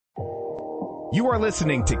You are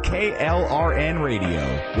listening to KLRN Radio,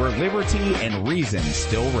 where liberty and reason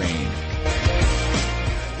still reign.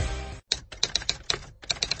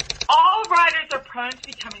 All writers are prone to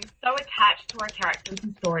becoming so attached to our characters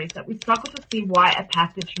and stories that we struggle to see why a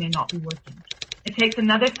passage may not be working. It takes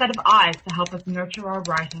another set of eyes to help us nurture our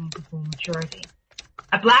writing to full maturity.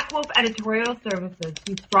 At Black Wolf Editorial Services,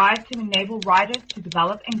 we strive to enable writers to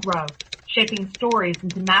develop and grow, shaping stories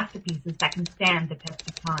into masterpieces that can stand the test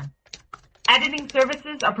of time. Editing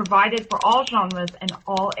services are provided for all genres and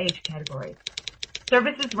all age categories.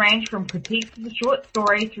 Services range from critiques of the short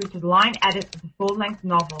story through to line edits of the full-length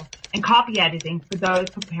novel and copy editing for those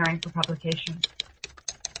preparing for publication.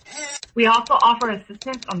 We also offer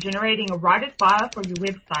assistance on generating a writer's bio for your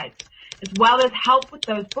websites, as well as help with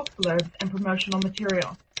those book blurbs and promotional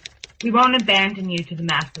material. We won't abandon you to the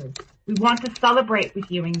masses. We want to celebrate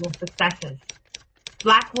with you in your successes.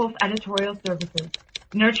 Black Wolf Editorial Services,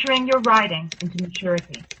 nurturing your writing into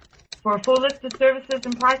maturity. For a full list of services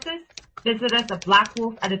and prices, visit us at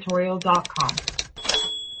blackwolfeditorial.com.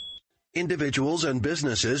 Individuals and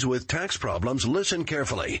businesses with tax problems, listen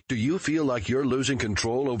carefully. Do you feel like you're losing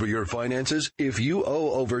control over your finances? If you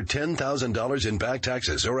owe over $10,000 in back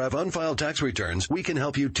taxes or have unfiled tax returns, we can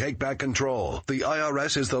help you take back control. The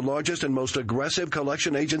IRS is the largest and most aggressive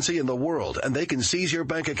collection agency in the world, and they can seize your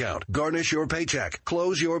bank account, garnish your paycheck,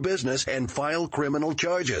 close your business, and file criminal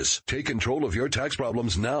charges. Take control of your tax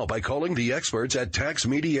problems now by calling the experts at Tax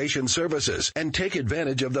Mediation Services and take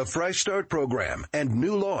advantage of the Fresh Start program and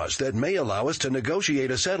new laws that may allow us to negotiate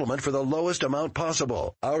a settlement for the lowest amount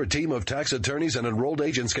possible. Our team of tax attorneys and enrolled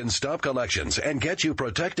agents can stop collections and get you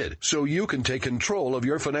protected so you can take control of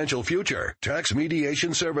your financial future. Tax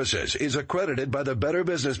Mediation Services is accredited by the Better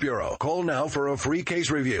Business Bureau. Call now for a free case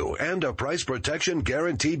review and a price protection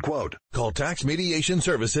guaranteed quote. Call Tax Mediation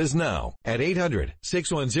Services now at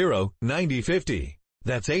 800-610-9050.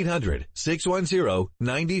 That's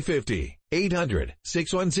 800-610-9050.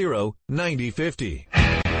 800-610-9050.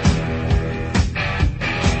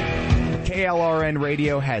 KLRN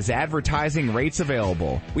Radio has advertising rates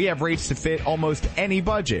available. We have rates to fit almost any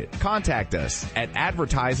budget. Contact us at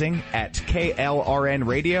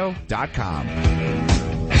advertising@klrnradio.com.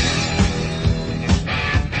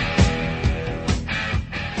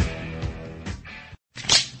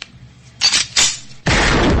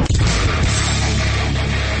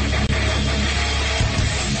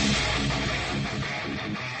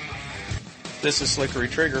 This is Slickery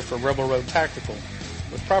Trigger for Rebel Road Tactical.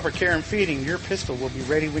 With proper care and feeding, your pistol will be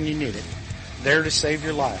ready when you need it, there to save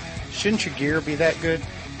your life. Shouldn't your gear be that good?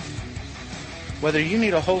 Whether you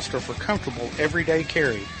need a holster for comfortable everyday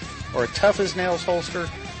carry or a tough-as-nails holster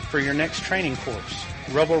for your next training course,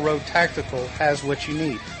 Rebel Road Tactical has what you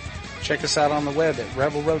need. Check us out on the web at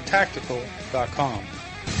rebelroadtactical.com.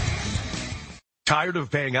 Tired of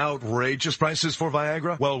paying outrageous prices for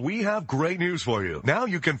Viagra? Well, we have great news for you. Now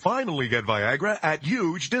you can finally get Viagra at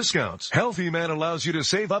huge discounts. Healthy Man allows you to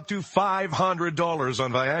save up to $500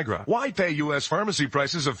 on Viagra. Why pay U.S. pharmacy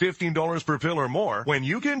prices of $15 per pill or more when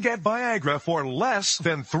you can get Viagra for less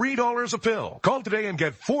than $3 a pill? Call today and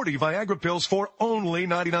get 40 Viagra pills for only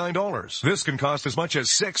 $99. This can cost as much as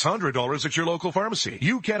 $600 at your local pharmacy.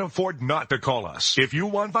 You can't afford not to call us. If you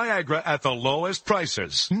want Viagra at the lowest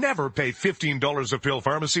prices, never pay $15 a pill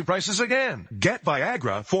pharmacy prices again. Get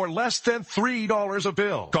Viagra for less than $3 a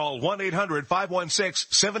pill. Call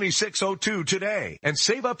 1-800-516-7602 today and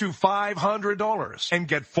save up to $500 and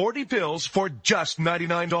get 40 pills for just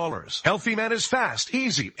 $99. Healthy Man is fast,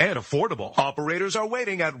 easy, and affordable. Operators are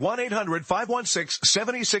waiting at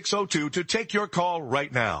 1-800-516-7602 to take your call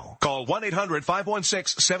right now. Call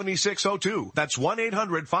 1-800-516-7602. That's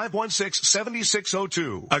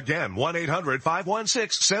 1-800-516-7602. Again,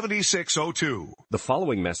 1-800-516-7602. The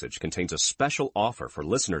following message contains a special offer for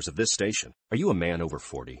listeners of this station. Are you a man over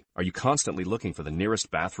 40? Are you constantly looking for the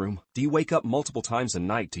nearest bathroom? Do you wake up multiple times a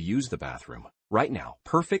night to use the bathroom? Right now,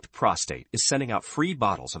 Perfect Prostate is sending out free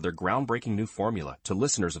bottles of their groundbreaking new formula to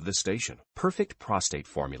listeners of this station. Perfect Prostate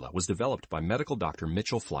formula was developed by medical doctor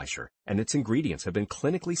Mitchell Fleischer, and its ingredients have been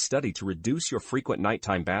clinically studied to reduce your frequent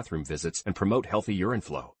nighttime bathroom visits and promote healthy urine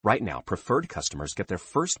flow. Right now, preferred customers get their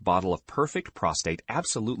first bottle of Perfect Prostate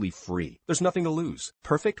absolutely free. There's nothing to lose.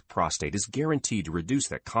 Perfect Prostate is guaranteed to reduce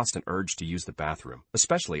that constant urge to use the bathroom,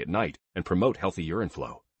 especially at night, and promote healthy urine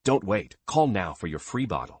flow. Don't wait. Call now for your free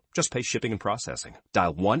bottle. Just pay shipping and processing.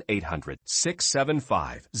 Dial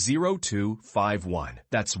 1-800-675-0251.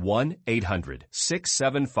 That's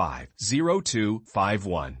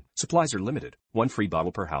 1-800-675-0251. Supplies are limited. One free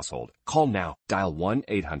bottle per household. Call now. Dial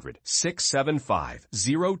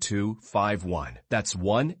 1-800-675-0251. That's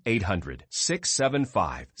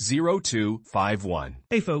 1-800-675-0251.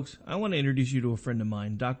 Hey folks, I want to introduce you to a friend of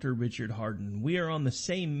mine, Dr. Richard Harden. We are on the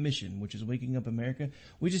same mission, which is waking up America.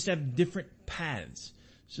 We just have different paths.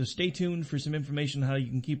 So stay tuned for some information on how you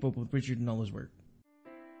can keep up with Richard and all his work.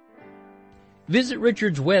 Visit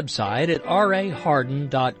Richard's website at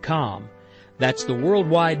raharden.com. That's the World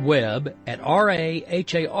Wide Web at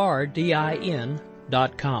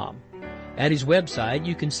RAHARDIN.com. At his website,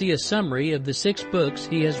 you can see a summary of the 6 books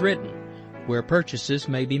he has written, where purchases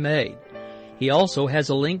may be made. He also has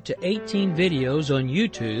a link to 18 videos on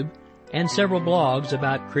YouTube and several blogs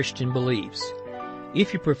about Christian beliefs.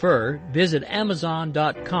 If you prefer, visit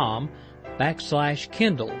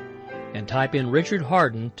Amazon.com/Kindle and type in Richard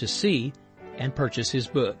Harden to see and purchase his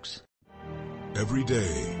books. Every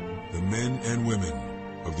day, the men and women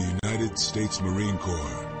of the United States Marine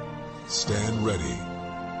Corps stand ready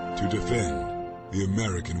to defend the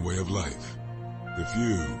American way of life. The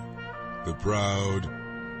few, the proud,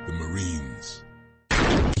 the Marines.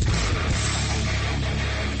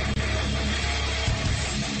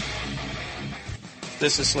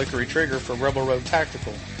 This is Slickery Trigger for Rebel Road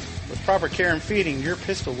Tactical. With proper care and feeding, your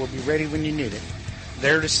pistol will be ready when you need it.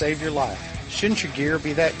 There to save your life. Shouldn't your gear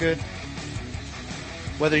be that good?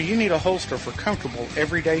 Whether you need a holster for comfortable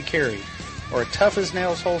everyday carry or a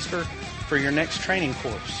tough-as-nails holster for your next training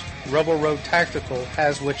course, Rebel Road Tactical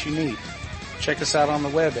has what you need. Check us out on the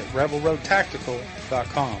web at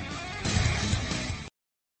rebelroadtactical.com.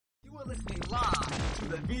 You are listening live to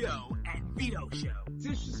the Vito and Vito Show.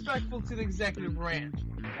 Disrespectful to the executive branch.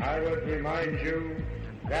 I would remind you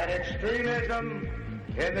that extremism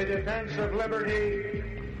in the defense of liberty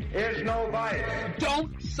is no vice.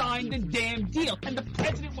 Don't sign the damn deal, and the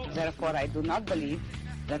president won't. Therefore, I do not believe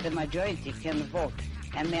that the majority can vote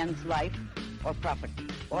a man's life or property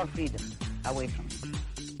or freedom away from him.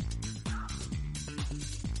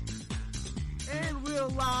 And we're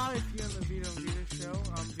live here on the Vito and Vito Show.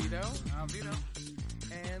 I'm Vito. I'm Vito.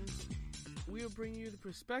 And we'll bring you the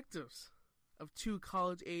perspectives of 2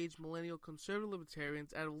 college-age millennial conservative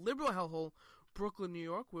libertarians out of liberal hellhole, Brooklyn, New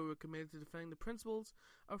York, where we're committed to defending the principles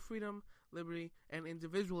of freedom, liberty, and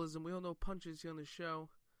individualism. We all know punches here on the show.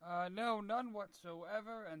 No, none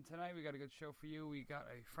whatsoever. And tonight we got a good show for you. We got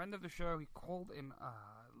a friend of the show. He called in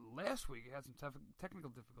last week. He had some technical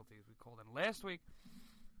difficulties. We called in last week.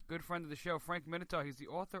 Good friend of the show, Frank Minotaur. He's the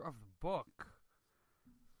author of the book,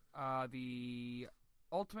 The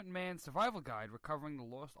Ultimate Man Survival Guide, Recovering the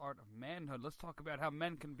Lost Art of Manhood. Let's talk about how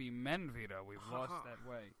men can be men, Vito. We've lost that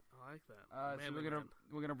way. I like that. So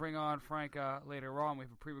we're gonna bring on Frank later on. We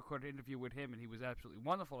have a pre-recorded interview with him, and he was absolutely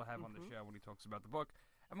wonderful to have on the show when he talks about the book.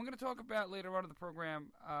 And we're going to talk about later on in the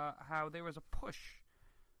program how there was a push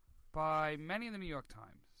by many in the New York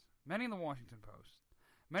Times, many in the Washington Post,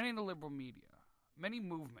 many in the liberal media, many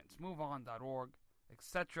movements, MoveOn.org,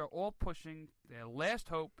 etc., all pushing their last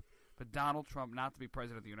hope for Donald Trump not to be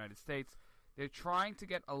president of the United States. They're trying to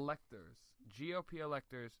get electors, GOP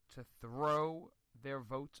electors, to throw their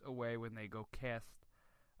votes away when they go cast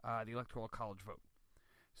the Electoral College vote.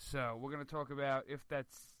 So we're going to talk about if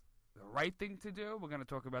that's the right thing to do. We're going to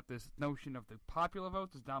talk about this notion of the popular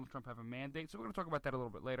vote. Does Donald Trump have a mandate? So we're going to talk about that a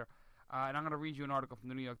little bit later. And I'm going to read you an article from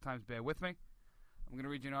the New York Times. Bear with me. I'm going to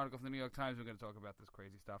read you an article from the New York Times. We're going to talk about this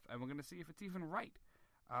crazy stuff. And we're going to see if it's even right.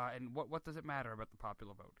 And what does it matter about the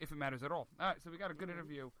popular vote, if it matters at all. All right, so we got a good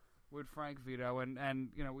interview with Frank Vito.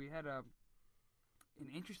 And you know, we had an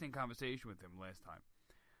interesting conversation with him last time.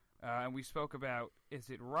 And we spoke about, is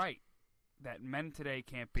it right that men today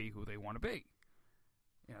can't be who they want to be?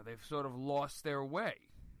 You know, they've sort of lost their way.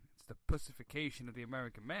 It's the pussification of the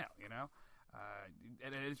American male, you know?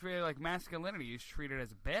 And it's really like masculinity is treated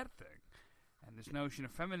as a bad thing. And this notion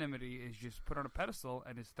of femininity is just put on a pedestal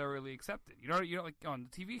and is thoroughly accepted. You know, like on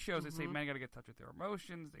the TV shows, they say men got to get in touch with their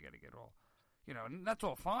emotions. They got to get all, you know, and that's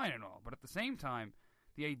all fine and all. But at the same time,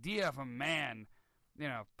 the idea of a man, you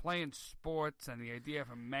know, playing sports and the idea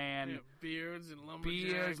of a man... beards and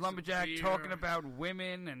lumberjacks. Lumberjack, talking about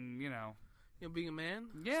women and, you know... You know, being a man?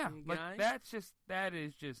 Yeah, like that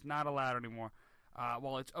is just not allowed anymore.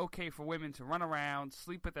 Well, it's okay for women to run around,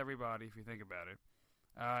 sleep with everybody, if you think about it.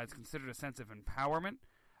 It's considered a sense of empowerment.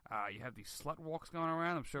 You have these slut walks going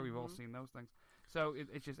around. I'm sure we've all seen those things. So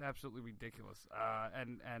it's just absolutely ridiculous.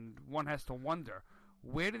 And one has to wonder,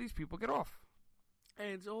 where do these people get off? And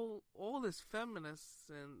it's all this feminists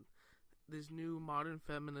and this new modern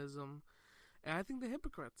feminism, and I think they're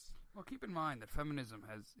hypocrites. Well, keep in mind that feminism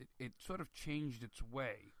has it sort of changed its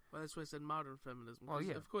way. Well, that's why I said modern feminism. Well,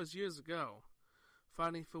 yeah. Of course, years ago,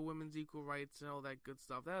 fighting for women's equal rights and all that good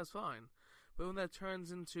stuff, that was fine. But when that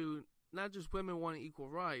turns into not just women wanting equal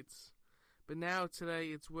rights, but now today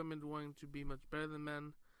it's women wanting to be much better than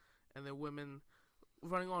men, and then women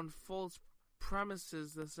running on false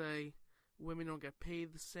premises that say women don't get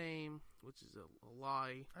paid the same, which is a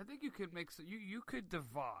lie. I think you could you could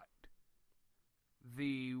divide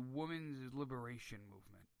the women's liberation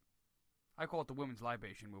movement. I call it the women's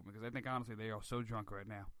libation movement because I think honestly they are so drunk right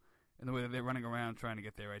now in the way that they're running around trying to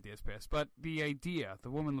get their ideas passed. But the idea,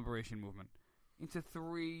 the women liberation movement, into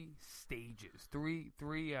 3 stages. Three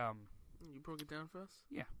You broke it down for us?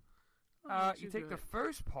 Yeah. Oh, you take the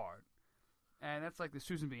first part, and that's like the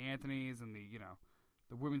Susan B. Anthony's and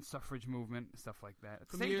the women's suffrage movement, stuff like that.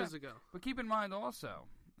 From years ago. But keep in mind also,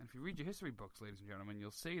 and if you read your history books, ladies and gentlemen,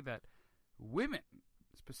 you'll see that women,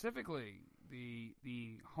 specifically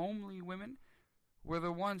the homely women, were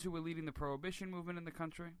the ones who were leading the prohibition movement in the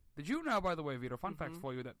country. Did you know, by the way, Vito, fun fact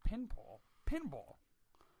for you, that pinball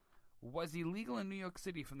was illegal in New York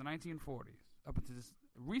City from the 1940s up until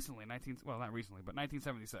recently, not recently, but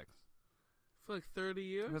 1976. For like 30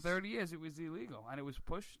 years? For 30 years, it was illegal, and it was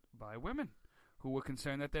pushed by women who were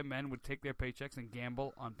concerned that their men would take their paychecks and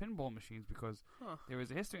gamble on pinball machines because there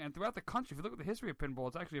was a history. And throughout the country, if you look at the history of pinball,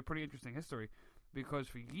 it's actually a pretty interesting history because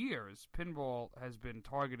for years, pinball has been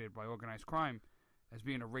targeted by organized crime as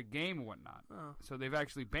being a rigged game and whatnot. So they've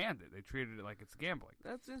actually banned it. They treated it like it's gambling.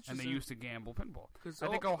 That's interesting. And they used to gamble pinball. I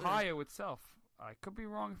think Ohio itself, I could be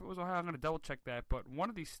wrong if it was Ohio, I'm going to double check that, but one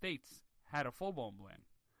of these states had a full-blown ban.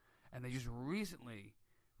 And they just recently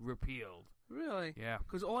repealed. Really? Yeah.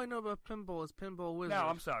 Because all I know about pinball is Pinball Wizard. No,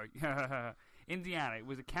 I'm sorry. Indiana. It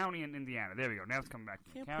was a county in Indiana. There we go. Now it's coming back.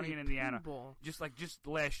 Can't County play in Indiana. pinball. Just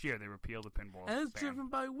last year, they repealed the pinball. And it's ban. driven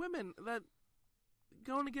by women. That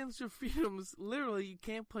going against your freedoms, literally, you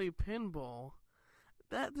can't play pinball.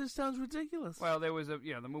 That just sounds ridiculous. Well, there was the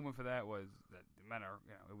movement for that was that men are,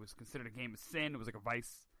 it was considered a game of sin. It was like a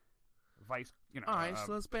vice, All right,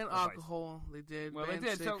 so let's ban alcohol. They did. Well, they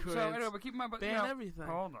did. So anyway, but keep in mind, ban everything.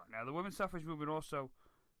 Hold on. Now, the women's suffrage movement also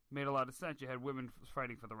made a lot of sense. You had women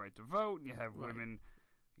fighting for the right to vote. And you have women,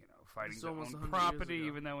 fighting to own property,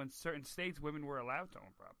 even though in certain states women were allowed to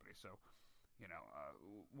own property. So,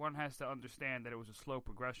 one has to understand that it was a slow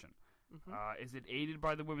progression. Is it aided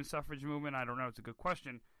by the women's suffrage movement? I don't know. It's a good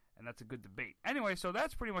question, and that's a good debate. Anyway, so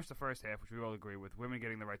that's pretty much the first half, which we all agree with. Women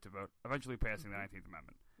getting the right to vote, eventually passing the 19th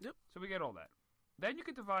Amendment. Yep. So we get all that. Then you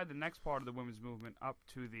can divide the next part of the women's movement up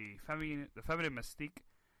to the feminine mystique,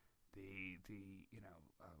 the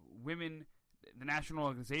women, the national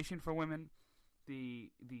organization for women, the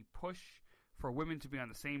push for women to be on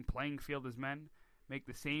the same playing field as men, make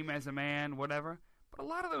the same as a man, whatever. But a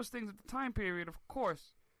lot of those things at the time period, of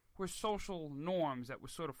course, were social norms that were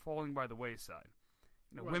sort of falling by the wayside.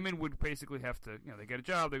 Women would basically have to, they get a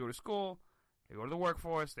job, they go to school, they go to the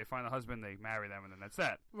workforce, they find a husband, they marry them, and then that's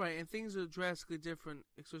that. Right, and things are drastically different,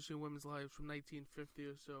 especially in women's lives from 1950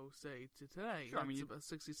 or so, say, to today. Sure, that's about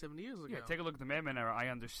 60, 70 years ago. Yeah, take a look at the Mad Men era, I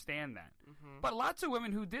understand that. But lots of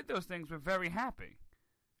women who did those things were very happy.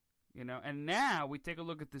 And now we take a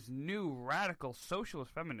look at this new radical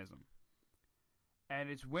socialist feminism. And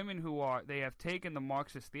it's women who they have taken the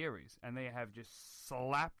Marxist theories and they have just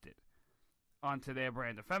slapped it onto their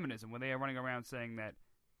brand of feminism when they are running around saying that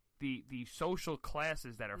the social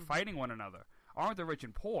classes that are fighting one another aren't the rich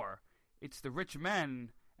and poor, it's the rich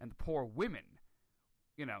men and the poor women.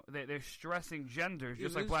 They're stressing genders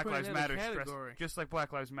just like Black Lives Matter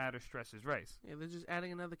stresses race. Yeah, they're just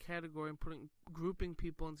adding another category and grouping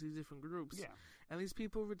people into these different groups. Yeah. And these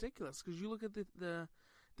people are ridiculous because you look at the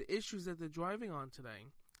issues that they're driving on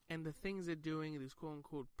today and the things they're doing, these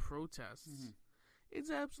quote-unquote protests, it's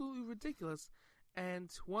absolutely ridiculous.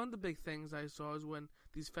 And one of the big things I saw is when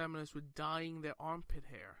these feminists were dyeing their armpit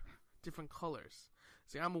hair different colors.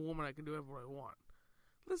 See, I'm a woman, I can do whatever I want.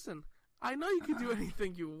 Listen, I know you can do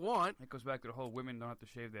anything you want. It goes back to the whole women don't have to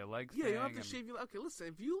shave their legs Yeah, thing. you don't have to shave your legs. Okay, listen,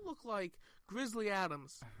 if you look like Grizzly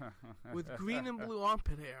Adams with green and blue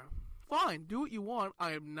armpit hair, fine, do what you want.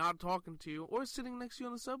 I am not talking to you or sitting next to you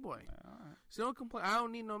on the subway. All right. So don't complain. I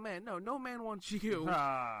don't need no man. No man wants you.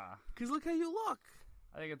 Because look how you look.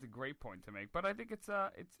 I think it's a great point to make, but I think it's an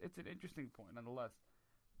interesting point nonetheless.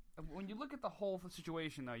 When you look at the whole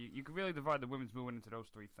situation, though, you can really divide the women's movement into those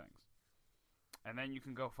three things. And then you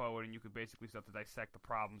can go forward and you could basically start to dissect the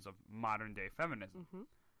problems of modern-day feminism.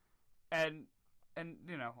 And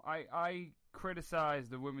I criticize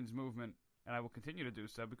the women's movement, and I will continue to do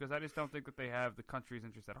so, because I just don't think that they have the country's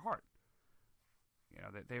interest at heart. You know,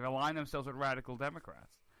 they've aligned themselves with radical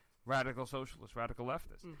Democrats, radical socialists, radical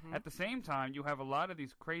leftists. Mhm. At the same time, you have a lot of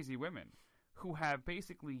these crazy women who have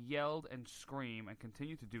basically yelled and screamed and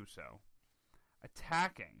continue to do so,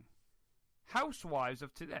 attacking housewives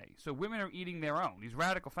of today. So women are eating their own. These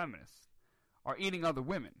radical feminists are eating other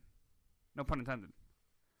women. No pun intended.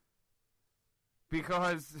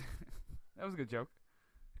 Because that was a good joke.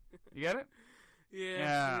 You get it?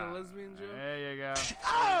 Yeah. The lesbian joke. There you go.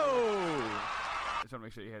 Oh! I just want to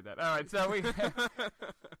make sure you heard that. All right, so we...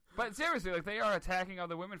 But seriously, like, they are attacking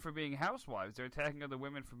other women for being housewives. They're attacking other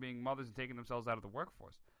women for being mothers and taking themselves out of the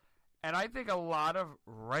workforce. And I think a lot of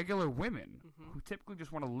regular women who typically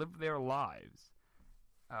just want to live their lives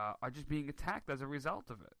are just being attacked as a result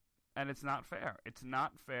of it. And it's not fair. It's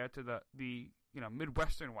not fair to the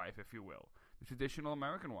Midwestern wife, if you will, the traditional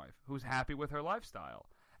American wife, who's happy with her lifestyle.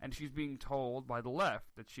 And she's being told by the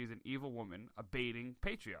left that she's an evil woman abating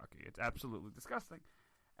patriarchy. It's absolutely disgusting.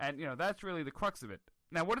 And, that's really the crux of it.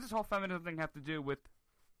 Now, what does this whole feminism thing have to do with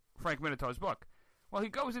Frank Minotaur's book? Well, he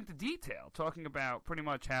goes into detail, talking about pretty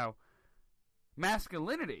much how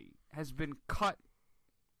masculinity has been cut,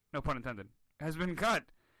 no pun intended, has been cut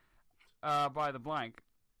by the blank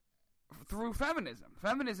through feminism.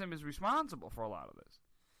 Feminism is responsible for a lot of this,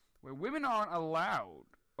 where women aren't allowed,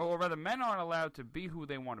 or rather men aren't allowed to be who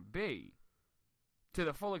they want to be to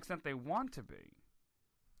the full extent they want to be.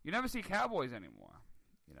 You never see cowboys anymore.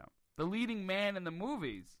 The leading man in the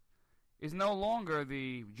movies is no longer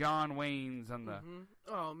the John Waynes and the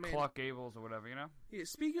Clark Gables or whatever, Yeah,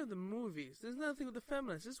 speaking of the movies, there's another thing with the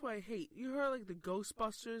feminists. This is what I hate. You heard, like, the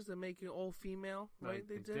Ghostbusters, they're making all female, right?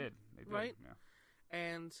 They did. Right? Yeah.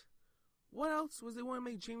 And what else? Was they want to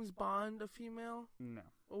make James Bond a female? No.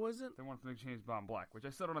 Or was it? They wanted to make James Bond black, which I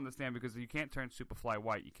still don't understand because you can't turn Superfly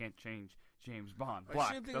white. You can't change James Bond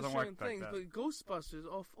black. It doesn't work like that. But Ghostbusters,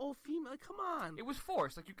 all female. Like, come on. It was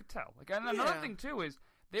forced, like you could tell. Like, and another thing too is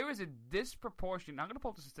there is a disproportionate. I'm going to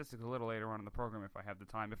pull up the statistics a little later on in the program if I have the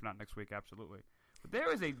time. If not next week, absolutely. But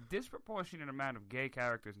there is a disproportionate amount of gay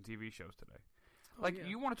characters in TV shows today.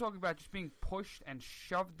 You want to talk about just being pushed and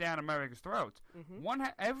shoved down America's throats.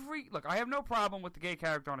 Look, I have no problem with the gay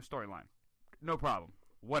character on a storyline. No problem.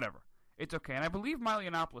 Whatever. It's okay. And I believe Milo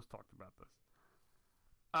Yiannopoulos talked about this.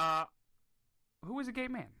 Who is a gay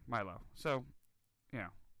man? Milo. So,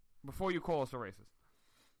 before you call us a racist.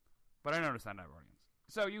 But I don't understand that audience.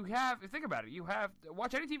 So you have, think about it,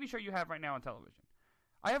 watch any TV show you have right now on television.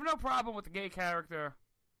 I have no problem with the gay character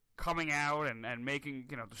coming out and making,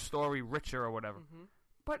 the story richer or whatever.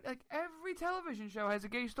 But, like, every television show has a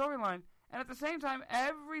gay storyline. And at the same time,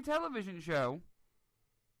 every television show,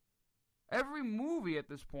 every movie at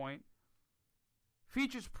this point,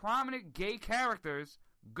 features prominent gay characters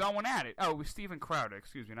going at it. Oh, it was Steven Crowder,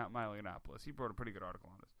 excuse me, not Milo Yiannopoulos. He wrote a pretty good article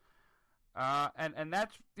on this. And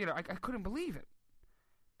that's, I couldn't believe it.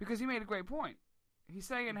 Because he made a great point. He's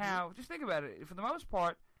saying how, just think about it, for the most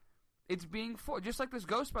part, it's being forced, just like this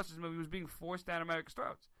Ghostbusters movie was being forced down America's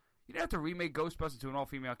throats. You don't have to remake Ghostbusters to an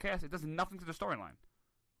all-female cast. It does nothing to the storyline.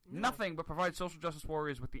 Nothing but provide social justice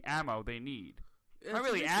warriors with the ammo they need. Not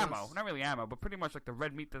really ammo, but pretty much like the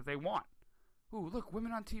red meat that they want. Ooh, look,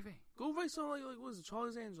 women on TV. Go write something like what is it,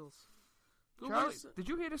 Charlie's Angels. Did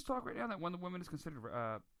you hear this talk right now that one of the women is considered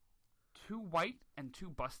too white and too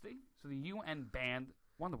busty? So the UN banned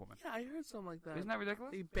Wonder Woman. Yeah, I heard something like that. Isn't that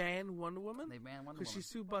ridiculous? They banned Wonder Woman? They banned Wonder Woman. Because she's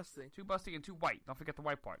too busty. Too busty and too white. Don't forget the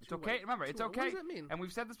white part. It's okay. White. Remember, it's okay. What does that mean? And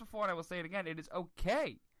we've said this before, and I will say it again. It is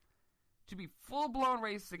okay to be full-blown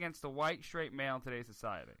racist against a white, straight male in today's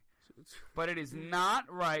society. But it is not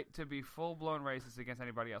right to be full-blown racist against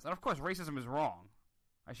anybody else. And, of course, racism is wrong.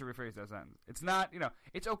 I should rephrase that sentence. It's not,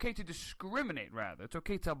 it's okay to discriminate, rather. It's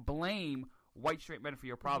okay to blame white, straight men for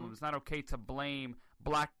your problems. It's not okay to blame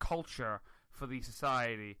black culture for the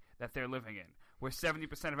society that they're living in, where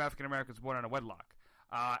 70% of African Americans are born out of wedlock.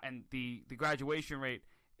 And the graduation rate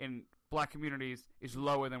in black communities is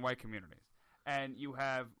lower than white communities. And you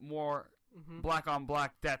have more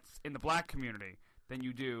black-on-black deaths in the black community than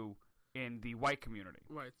you do in the white community.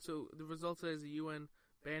 Right. So the result is the UN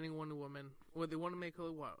banning Wonder Woman. Well, they want to make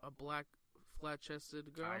her, what, a black,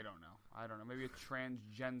 flat-chested girl? I don't know. Maybe a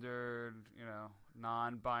transgendered,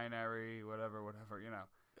 non-binary, whatever,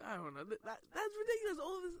 I don't know. That's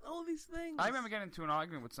ridiculous. All these things. I remember getting into an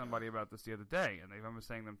argument with somebody about this the other day, and they remember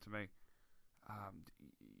saying them to me.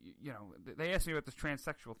 They asked me about this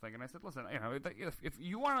transsexual thing, and I said, listen, if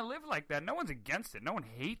you want to live like that, no one's against it. No one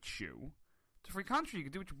hates you. It's a free country. You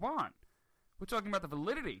can do what you want. We're talking about the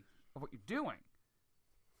validity of what you're doing.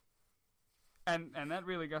 And that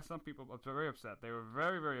really got some people very upset. They were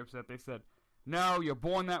very, very upset. They said, no, you're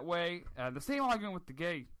born that way. The same argument with the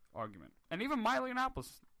gay argument. And even Milo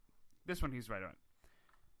Yiannopoulos, this one he's right on.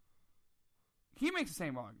 He makes the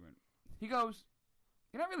same argument. He goes,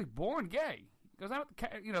 you're not really born gay. He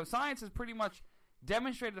goes, science has pretty much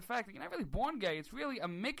demonstrated the fact that you're not really born gay. It's really a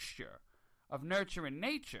mixture of nurture and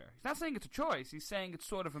nature. He's not saying it's a choice. He's saying it's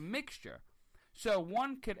sort of a mixture. So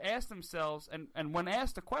one could ask themselves, and when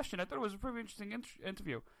asked the question, I thought it was a pretty interesting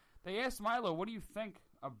interview. They asked Milo, what do you think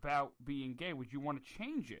about being gay? Would you want to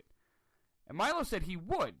change it? And Milo said he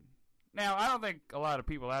would. Now, I don't think a lot of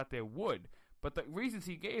people out there would, but the reasons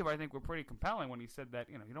he gave, I think, were pretty compelling when he said that,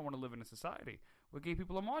 you don't want to live in a society where gay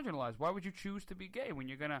people are marginalized. Why would you choose to be gay when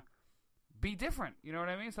you're going to be different? You know what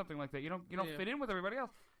I mean? Something like that. You don't fit in with everybody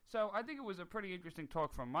else. So I think it was a pretty interesting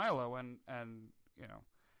talk from Milo, and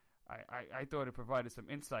I thought it provided some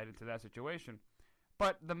insight into that situation.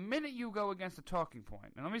 But the minute you go against the talking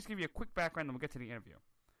point, and let me just give you a quick background, then we'll get to the interview.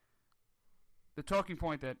 The talking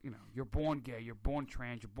point that, you're born gay, you're born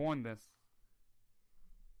trans, you're born this.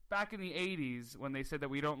 Back in the 80s, when they said that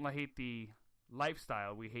we don't hate the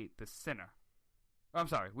lifestyle, we hate the sinner. I'm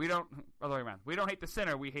sorry, other way around. We don't hate the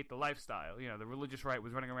sinner, we hate the lifestyle. The religious right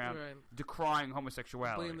was running around decrying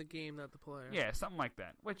homosexuality. Playing the game, not the player. Yeah, something like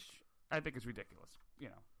that, which I think is ridiculous.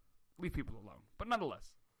 Leave people alone. But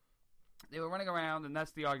nonetheless, they were running around, and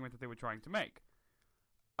that's the argument that they were trying to make.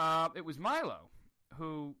 It was Milo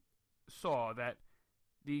who saw that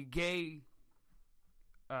the gay,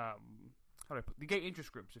 the gay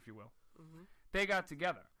interest groups, if you will, they got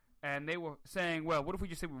together, and they were saying, well, what if we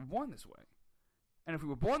just say we were born this way? And if we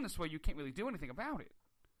were born this way, you can't really do anything about it.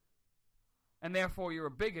 And therefore, you're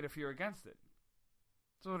a bigot if you're against it.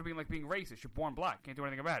 So it would be like being racist. You're born black, can't do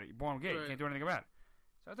anything about it. You're born gay, can't do anything about it.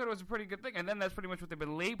 So I thought it was a pretty good thing. And then that's pretty much what they've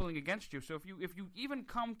been labeling against you. So if you even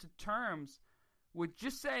come to terms with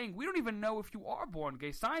just saying, we don't even know if you are born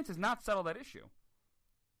gay, science has not settled that issue.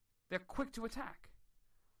 They're quick to attack.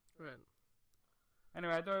 Right.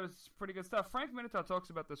 Anyway, I thought it was pretty good stuff. Frank Minotaur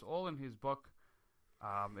talks about this all in his book.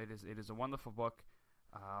 It is a wonderful book.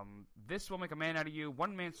 This Will Make a Man Out of You,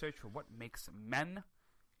 One Man's Search for What Makes Men.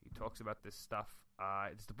 He talks about this stuff.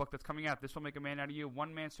 It's the book that's coming out. This Will Make a Man Out of You,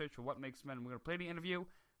 One Man's Search for What Makes Men. We're going to play the interview,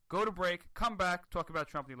 go to break, come back, talk about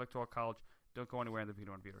Trump and the Electoral College. Don't go anywhere in the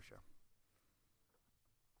Vito and Vito Show.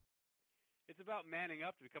 It's about manning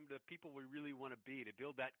up to become the people we really want to be, to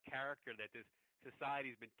build that character that this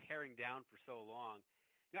society's been tearing down for so long.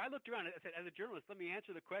 I looked around. I said, as a journalist, let me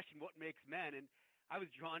answer the question, what makes men? And I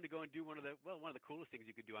was drawn to go and do one of the coolest things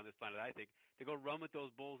you could do on this planet, I think, to go run with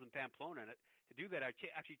those bulls in Pamplona. And to do that, I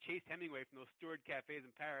actually chased Hemingway from those steward cafes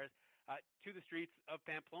in Paris to the streets of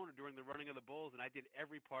Pamplona during the running of the bulls, and I did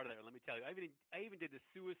every part of that. Let me tell you, I even did the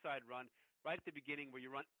suicide run right at the beginning where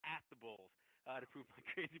you run at the bulls to prove my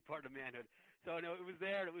crazy part of manhood. So, no, it was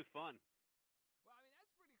there, and it was fun. Well, I mean,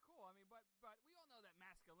 that's pretty cool. I mean, but we all know that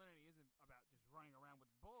masculinity isn't about just running around with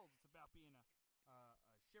bulls. It's about being a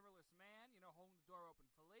chivalrous man, holding the door open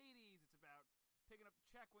for ladies. It's about picking up the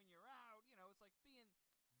check when you're out. It's like being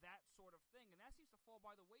that sort of thing. And that seems to fall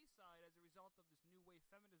by the wayside as a result of this new wave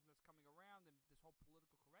feminism that's coming around and this whole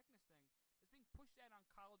political correctness thing that's being pushed out on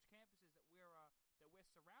college campuses that we're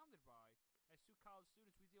surrounded by. As two college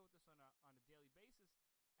students, we deal with this on a daily basis,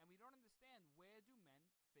 and we don't understand, where do men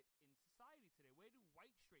fit in society today? Where do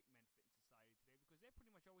white straight men fit in society today? Because they're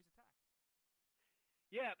pretty much always attacked.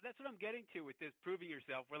 Yeah, that's what I'm getting to with this proving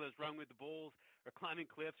yourself, whether it's running with the bulls or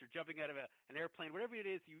climbing cliffs or jumping out of an airplane, whatever it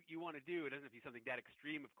is you want to do. It doesn't have to be something that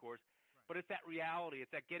extreme, of course, but it's that reality.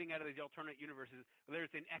 It's that getting out of these alternate universes, whether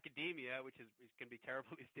it's in academia, which can be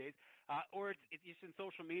terrible these days, or it's just in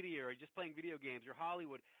social media or just playing video games or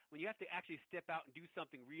Hollywood, when you have to actually step out and do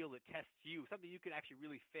something real that tests you, something you can actually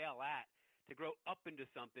really fail at to grow up into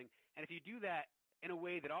something. And if you do that in a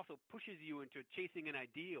way that also pushes you into chasing an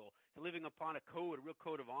ideal, to living upon a real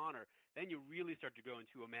code of honor, then you really start to grow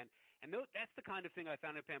into a man. And that's the kind of thing I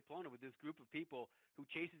found in Pamplona with this group of people who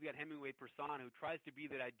chases that Hemingway persona, who tries to be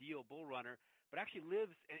that ideal bull runner, but actually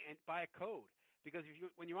lives and by a code. Because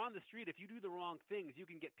when you're on the street, if you do the wrong things, you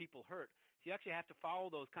can get people hurt. So you actually have to follow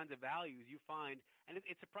those kinds of values you find. And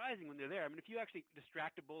it's surprising when they're there. I mean, if you actually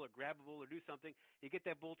distract a bull or grab a bull or do something, you get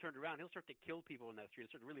that bull turned around, he'll start to kill people in that street.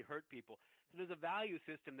 He'll start to really hurt people. So there's a value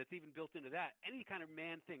system that's even built into that. Any kind of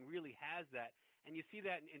man thing really has that. And you see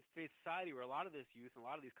that in today's society, where a lot of this youth and a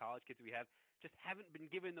lot of these college kids we have just haven't been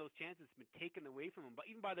given those chances, been taken away from them, but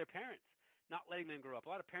even by their parents, not letting them grow up.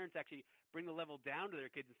 A lot of parents actually bring the level down to their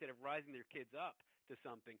kids instead of rising their kids up to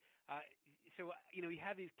something. So you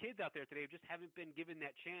have these kids out there today who just haven't been given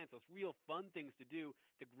that chance, those real fun things to do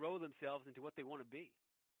to grow themselves into what they want to be.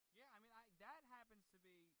 Yeah, I mean, that happens to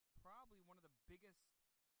be probably one of the biggest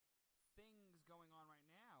things going on right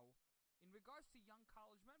now in in regards to young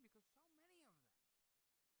college men, because so many of them,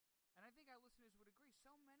 and I think our listeners would agree,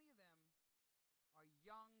 so many of them are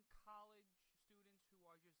young college students who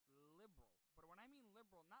are just liberal. But when I mean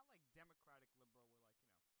liberal, not like democratic liberal, where like,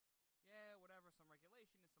 yeah, whatever, some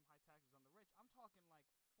regulation and some high taxes on the rich. I'm talking like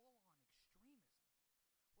full-on extremism,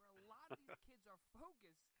 where a lot of these kids are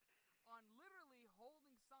focused on literally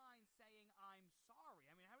holding signs saying, I'm sorry.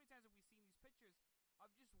 I mean, how many times have we seen these pictures of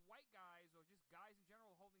just white guys or just guys in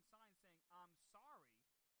general holding signs saying, I'm sorry,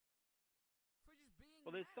 for just being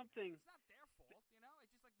Well, there's men. something... It's not their fault, It's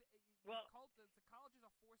just like the colleges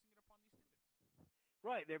are forcing it upon these students.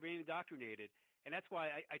 Right, they're being indoctrinated, and that's why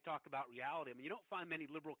I talk about reality. I mean, you don't find many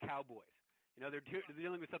liberal cowboys. They're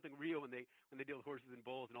dealing with something real when they deal with horses and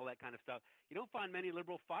bulls and all that kind of stuff. You don't find many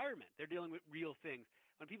liberal firemen. They're dealing with real things.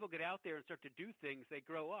 When people get out there and start to do things, they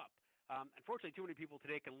grow up. Unfortunately, too many people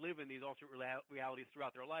today can live in these alternate realities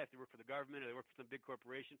throughout their life. They work for the government or they work for some big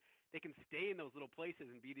corporation. They can stay in those little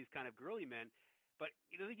places and be these kind of girly men. But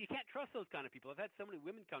you can't trust those kind of people. I've had so many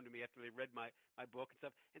women come to me after they read my book and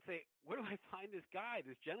stuff and say, where do I find this guy,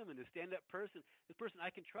 this gentleman, this stand-up person, this person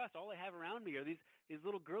I can trust? All I have around me are these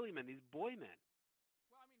little girly men, these boy men.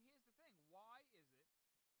 Well, I mean, here's the thing. Why is it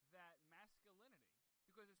that masculinity,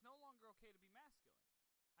 because it's no longer okay to be masculine.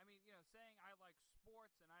 I mean, saying I like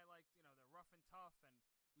sports and I like, the rough and tough,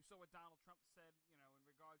 and we saw what Donald Trump said, in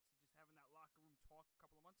regards to just having that locker room talk a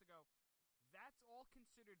couple of months ago. That's all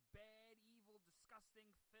considered bad, evil, disgusting,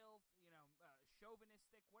 filth,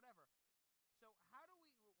 chauvinistic, whatever. So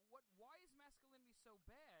why is masculinity so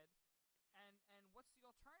bad, and what's the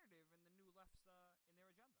alternative in the new left's, in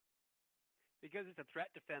their agenda? Because it's a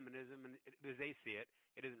threat to feminism, and as they see it,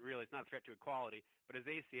 it isn't really. It's not a threat to equality, but as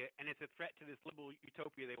they see it, and it's a threat to this liberal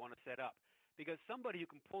utopia they want to set up. Because somebody who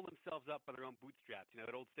can pull themselves up by their own bootstraps,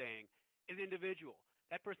 that old saying, is an individual.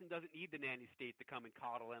 That person doesn't need the nanny state to come and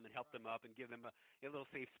coddle them and help them up and give them a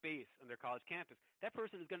little safe space on their college campus. That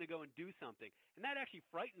person is going to go and do something. And that actually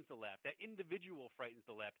frightens the left. That individual frightens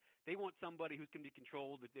the left. They want somebody who's going to be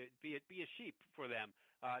controlled, be a sheep for them,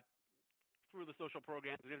 through the social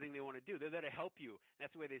programs and everything they want to do. They're there to help you.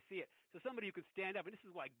 That's the way they see it. So somebody who can stand up, and this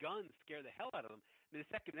is why guns scare the hell out of them. I mean,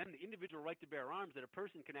 the Second Amendment, the individual right to bear arms, that a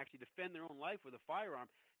person can actually defend their own life with a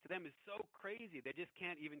firearm, to them is so crazy. They just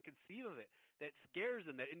can't even conceive of it. That scares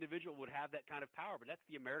them, that individual would have that kind of power. But that's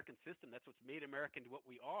the American system. That's what's made America into what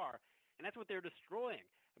we are. And that's what they're destroying.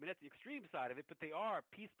 I mean, that's the extreme side of it, but they are,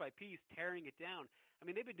 piece by piece, tearing it down. I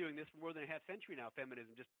mean, they've been doing this for more than a half century now,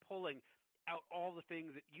 feminism, just pulling out all the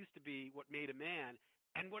things that used to be what made a man.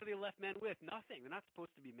 And what are they left men with? Nothing. They're not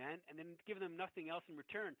supposed to be men. And then giving them nothing else in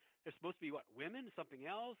return. They're supposed to be what? Women? Something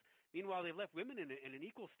else? Meanwhile, they've left women in an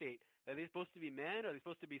equal state. Are they supposed to be men? Are they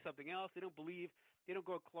supposed to be something else? They don't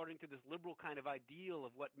go according to this liberal kind of ideal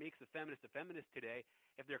of what makes a feminist today.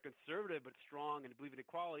 If they're conservative but strong and believe in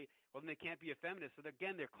equality, well, then they can't be a feminist. So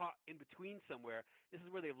again, they're caught in between somewhere. This is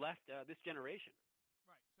where they've left this generation.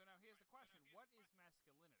 Right. So now here's the question. What is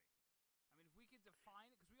masculinity? I mean, if we could define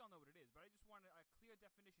it, because we all know what it is, but I just wanted a clear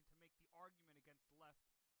definition to make the argument against the left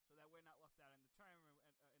so that we're not left out in the term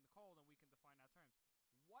in the cold and we can define our terms.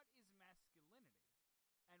 What is masculinity?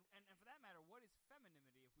 And for that matter, what is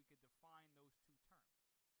femininity if we could define those two terms?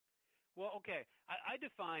 Well, okay. I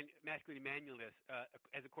define masculinity manualness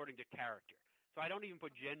as according to character. So I don't even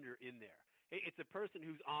put gender in there. It's a person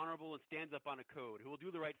who's honorable and stands up on a code, who will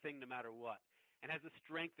do the right thing no matter what, and has the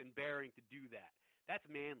strength and bearing to do that. That's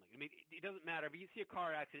manly. I mean, it doesn't matter. If you see a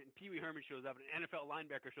car accident and Pee Wee Herman shows up and an NFL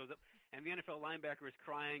linebacker shows up and the NFL linebacker is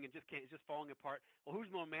crying and is just falling apart, well, who's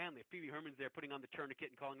more manly? If Pee Wee Herman's there putting on the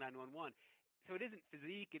tourniquet and calling 911. So it isn't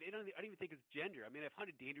physique. I don't even think it's gender. I mean, I've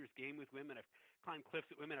hunted dangerous game with women. I've climbed cliffs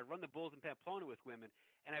with women. I've run the bulls in Pamplona with women.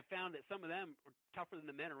 And I've found that some of them are tougher than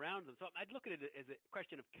the men around them. So I'd look at it as a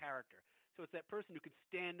question of character. So it's that person who can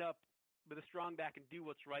stand up with a strong back and do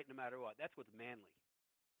what's right no matter what. That's what's manly.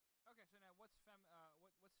 Okay, so now what's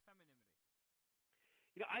femininity?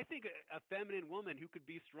 I think a feminine woman who could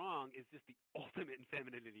be strong is just the ultimate in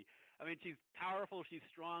femininity. I mean, she's powerful, she's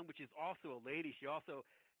strong, but she's also a lady. She also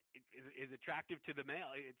is attractive to the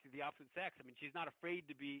male, to the opposite sex. I mean, she's not afraid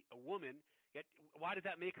to be a woman. Yet, why does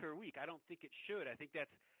that make her weak? I don't think it should. I think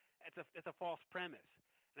that's a false premise.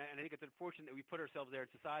 And I think it's unfortunate that we put ourselves there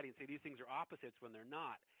in society and say these things are opposites when they're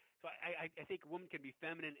not. So I think a woman can be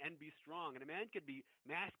feminine and be strong, and a man can be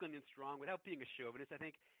masculine and strong without being a chauvinist. I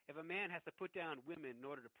think if a man has to put down women in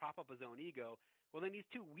order to prop up his own ego, well, then he's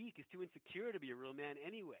too weak, he's too insecure to be a real man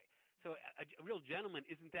anyway. So a real gentleman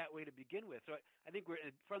isn't that way to begin with. So I think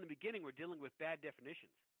from the beginning we're dealing with bad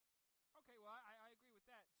definitions. Okay, well, I agree with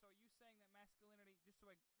that. So are you saying that masculinity, just so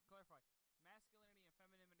I clarify, masculinity and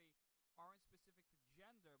femininity aren't specific to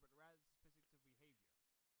gender, but rather specific to behavior?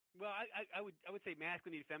 Well, I would say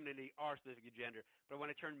masculinity and femininity are specific to gender, but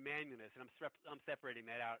when I turn manliness, and I'm separating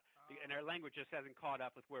that out, and our language just hasn't caught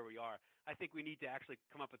up with where we are. I think we need to actually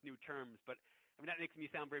come up with new terms, but I mean that makes me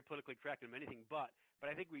sound very politically correct and anything but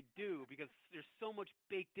I think we do because there's so much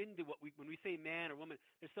baked into when we say man or woman,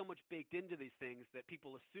 there's so much baked into these things that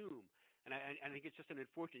people assume, and I think it's just an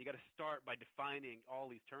unfortunate. You got to start by defining all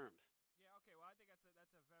these terms. Yeah. Okay. Well, I think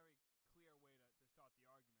that's a very clear way to start the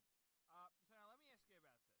argument. So now let me ask you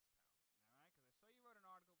about this, pal. All right, because I saw you wrote an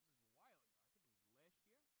article. This was a while ago. I think it was last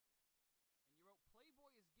year. And you wrote, Playboy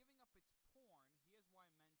is giving up its porn. Here's why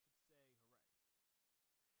men should say hooray.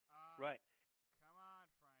 Right. Come on,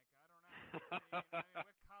 Frank. I don't know. I mean,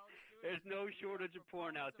 we're college students. There's no shortage of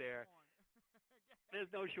porn out there. There's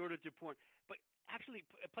no shortage of porn. But actually,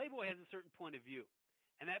 Playboy has a certain point of view.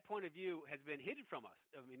 And that point of view has been hidden from us.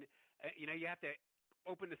 I mean, you have to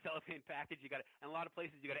open the cellophane package. And a lot of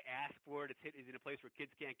places you got to ask for it. It's in a place where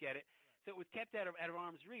kids can't get it. So it was kept out of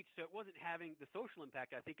arm's reach. So it wasn't having the social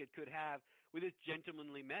impact I think it could have with its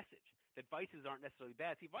gentlemanly message that vices aren't necessarily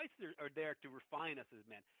bad. See, vices are there to refine us as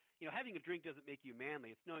men. Having a drink doesn't make you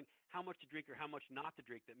manly. It's knowing how much to drink or how much not to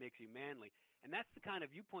drink that makes you manly. And that's the kind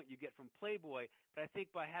of viewpoint you get from Playboy. But I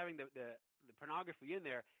think by having the pornography in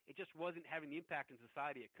there, it just wasn't having the impact in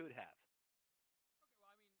society it could have. Okay,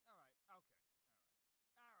 well, I mean, all right. Okay.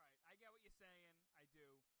 All right, I get what you're saying. I do,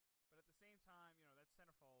 but at the same time, that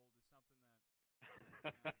centerfold is something that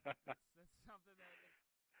that's something that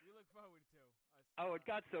we look forward to. It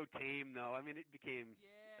got so tame, though. I mean, it became.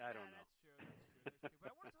 I don't know. That's true. But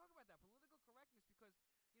I want to talk about that political correctness because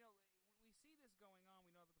we see this going on.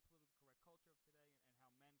 We know about the political correct culture of today and how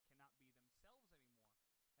men cannot be themselves anymore.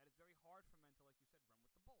 That it's very hard for men to, like you said,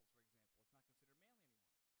 run with the bulls, for example. It's not considered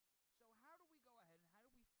manly anymore. So how do we go ahead and how do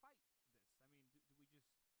we fight this? I mean, do we just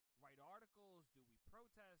write articles? Do we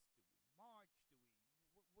protest? Do we march?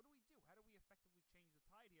 What do we do? How do we effectively change the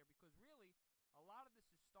tide here? Because really, a lot of this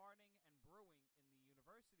is starting and brewing in the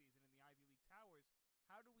universities and in the Ivy League towers.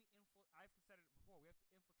 How do we I've said it before. We have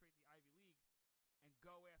to infiltrate the Ivy League and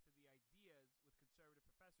go after the ideas with conservative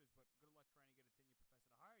professors, but good luck trying to get a tenured professor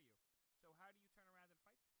to hire you. So how do you turn around and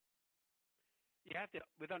fight this? You have to,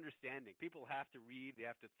 with understanding. People have to read. They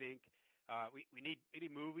have to think. We need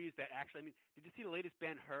movies that actually. I mean, did you see the latest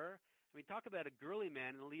Ben-Hur? I mean, talk about a girly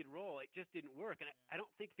man in the lead role. It just didn't work, and I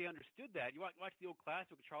don't think they understood that. You watch the old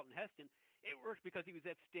classic with Charlton Heston. It worked because he was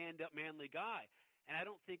that stand-up, manly guy, and I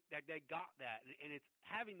don't think that they got that. And it's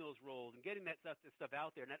having those roles and getting that stuff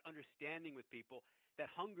out there, and that understanding with people. That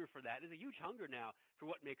hunger for that. There's a huge hunger now for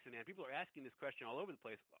what makes a man. People are asking this question all over the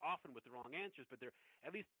place, often with the wrong answers, but they're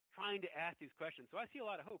at least trying to ask these questions. So I see a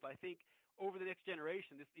lot of hope. I think over the next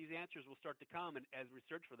generation, these answers will start to come and as we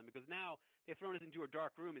search for them, because now they've thrown us into a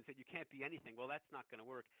dark room and said, you can't be anything. Well, that's not going to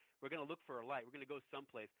work. We're going to look for a light. We're going to go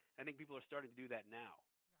someplace. I think people are starting to do that now.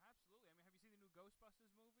 Yeah, absolutely. I mean, have you seen the new Ghostbusters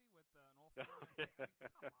movie with an all-female? I mean,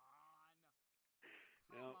 come on.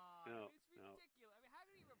 Come on. I mean, it's ridiculous. I mean, how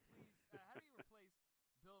do you replace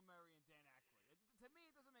Bill Murray and Dan Aykroyd? To me,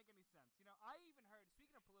 it doesn't make any sense. I even heard,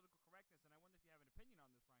 speaking of political correctness, and I wonder if you have an opinion on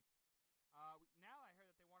this, Frank. Now I heard that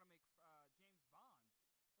they want to make James Bond.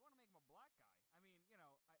 They want to make him a black guy.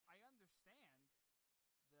 I mean, I understand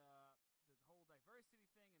the whole diversity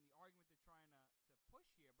thing and the argument they're trying to push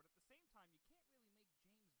here, but at the same time, you can't really make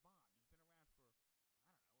James Bond, who's been around for,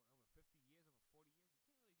 I don't know, over 50 years, over 40 years.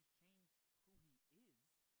 You can't really just change who he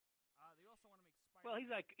is. They also want to make Spider-Man. Well,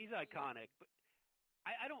 he's iconic, but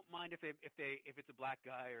I don't mind if it's a black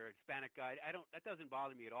guy or a Hispanic guy. That doesn't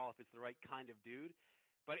bother me at all if it's the right kind of dude.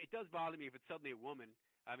 But it does bother me if it's suddenly a woman.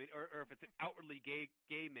 I mean, or if it's an outwardly gay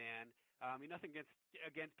man. I mean, nothing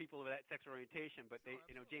against people of that sex orientation, but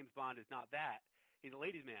James Bond is not that. He's a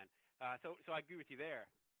ladies' man. So I agree with you there.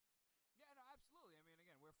 Yeah, no, absolutely. I mean,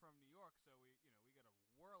 again, we're from New York, so we got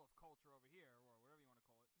a whirl of culture over here, or whatever you want to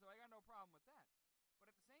call it. So I got no problem with that. But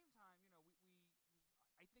at the same time,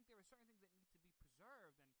 I think there are certain things that need to be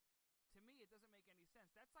preserved, and to me, it doesn't make any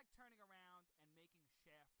sense. That's like turning around and making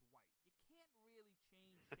Shaft white. You can't really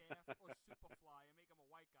change Shaft or Superfly and make him a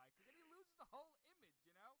white guy, because then he loses the whole image.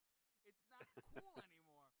 It's not cool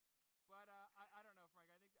anymore. But I don't know, Frank.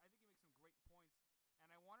 I think you make some great points, and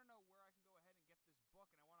I want to know where I can go ahead and get this book,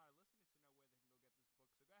 and I want our listeners to know where they can go get this book.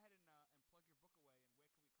 So go ahead and plug your book away, and where can we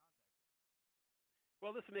contact it?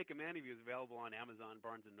 Well, This Will Make a Man of You is available on Amazon,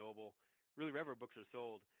 Barnes & Noble, really wherever books are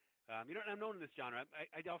sold. I'm known in this genre.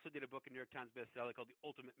 I also did a book, a New York Times bestseller called The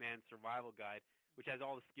Ultimate Man Survival Guide, which has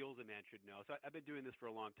all the skills a man should know. So I've been doing this for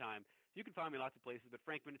a long time. So you can find me lots of places, but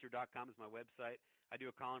frankminiature.com is my website. I do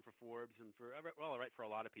a column for Forbes and I write for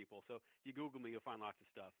a lot of people. So if you Google me, you'll find lots of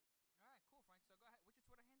stuff. All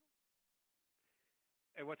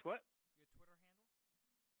Hey, what's what? Your Twitter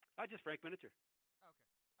handle? Just Frank Miniature. Okay.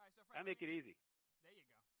 All right, so Frank, I make it easy. There you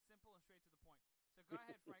go. Simple and straight to the point. So go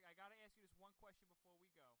ahead, Frank. I got to ask you this one question before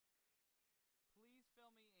we go. Please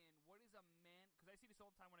fill me in. What is a man? Because I see this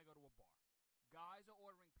all the time when I go to a bar. Guys are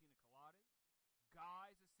ordering pina coladas.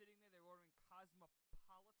 Guys are sitting there. They're ordering cosmopolitans.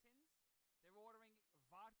 They're ordering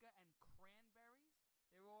vodka and cranberries.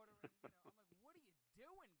 They're ordering, I'm like, what are you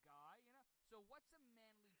doing, guy? So what's a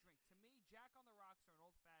manly drink? To me, Jack on the Rocks or an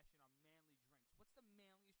old-fashioned are manly drinks. What's the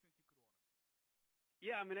manliest drink you could order?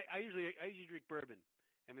 Yeah, I mean, I usually drink bourbon.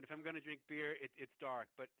 I mean, if I'm going to drink beer, it's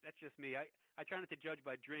dark, but that's just me. I try not to judge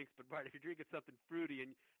by drinks, but Bart, if you're drinking something fruity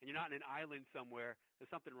and you're not in an island somewhere,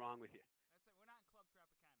 there's something wrong with you. That's it. We're not in Club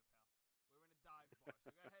Tropicana, pal. We're in a dive bar.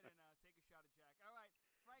 So go ahead and take a shot at Jack. All right,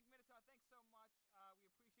 Frank Minotaur, thanks so much. We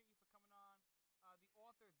appreciate you for coming on. The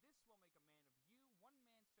author, This Will Make a Man of You, One Man's Search for What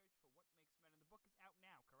Makes Men. And the book is out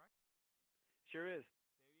now, correct? Sure is.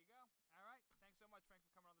 There you go. All right. Thanks so much, Frank,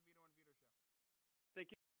 for coming on the Vito and Vito Show.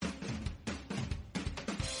 Thank you.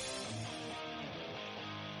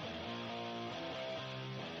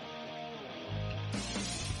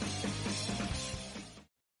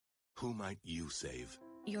 Who might you save?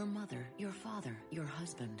 Your mother, your father, your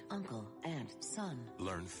husband, uncle, aunt, son.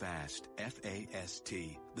 Learn FAST,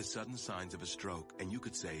 F-A-S-T, the sudden signs of a stroke, and you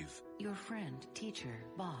could save. Your friend, teacher,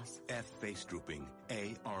 boss. F, face drooping.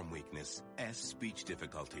 A, arm weakness. S, speech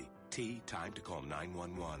difficulty. T, time to call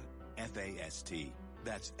 911. F-A-S-T.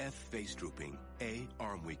 That's F, face drooping. A,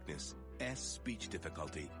 arm weakness. S, speech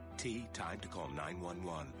difficulty. T, time to call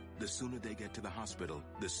 911. The sooner they get to the hospital,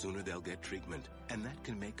 the sooner they'll get treatment. And that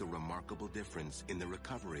can make a remarkable difference in the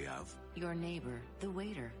recovery of your neighbor, the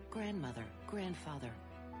waiter, grandmother, grandfather.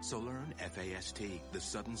 So learn FAST, the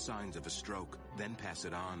sudden signs of a stroke, then pass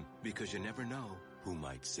it on, because you never know who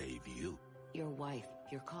might save you. Your wife,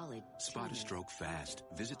 your colleague. Spot a stroke fast.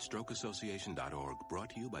 Visit strokeassociation.org,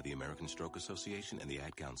 brought to you by the American Stroke Association and the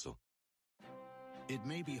Ad Council. It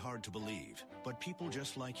may be hard to believe, but people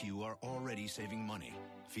just like you are already saving money.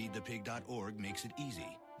 FeedThePig.org makes it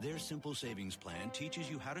easy. Their simple savings plan teaches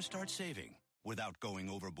you how to start saving without going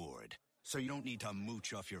overboard. So you don't need to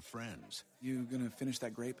mooch off your friends. You gonna finish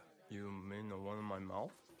that grape? You mean the one in my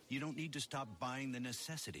mouth? You don't need to stop buying the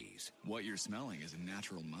necessities. What you're smelling is a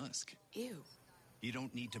natural musk. Ew. You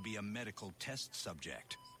don't need to be a medical test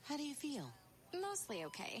subject. How do you feel? Mostly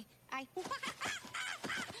okay.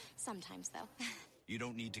 Sometimes, though. You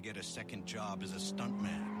don't need to get a second job as a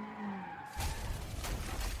stuntman.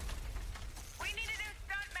 We need a new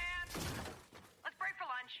stuntman. Let's break for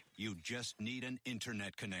lunch. You just need an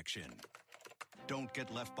internet connection. Don't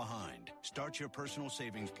get left behind. Start your personal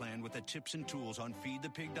savings plan with the tips and tools on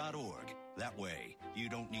feedthepig.org. That way, you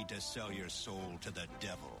don't need to sell your soul to the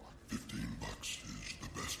devil. $15 is the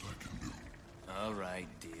best I can do. All right,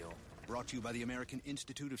 deal. Brought to you by the American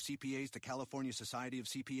Institute of CPAs, the California Society of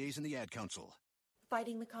CPAs, and the Ad Council.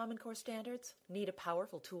 Fighting the Common Core standards? Need a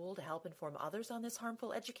powerful tool to help inform others on this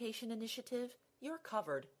harmful education initiative? You're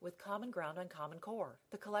covered with Common Ground on Common Core,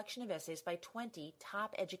 the collection of essays by 20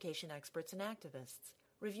 top education experts and activists.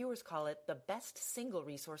 Reviewers call it the best single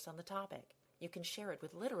resource on the topic. You can share it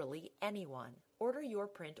with literally anyone. Order your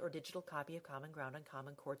print or digital copy of Common Ground on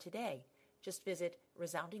Common Core today. Just visit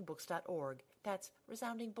resoundingbooks.org. That's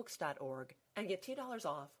resoundingbooks.org. And get $2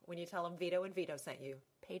 off when you tell them Vito and Vito sent you.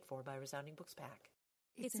 Paid for by Resounding Books Pack.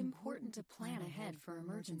 It's important to plan ahead for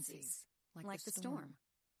emergencies, like the storm.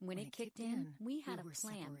 When it kicked in, we had a plan.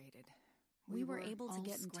 Separated. We were able to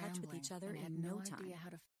get in touch with each other in no time. Idea how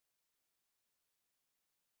to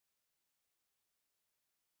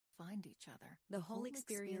find each other. The whole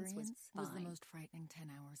experience was the fine. most frightening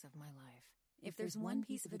 10 hours of my life. If there's one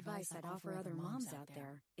piece of advice I'd offer other moms out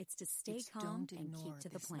there, it's to stay calm and keep to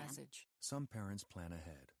the plan. Message. Some parents plan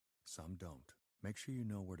ahead, some don't. Make sure you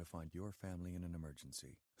know where to find your family in an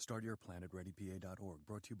emergency. Start your plan at ReadyPA.org,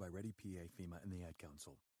 brought to you by ReadyPA, FEMA, and the Ad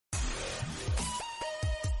Council.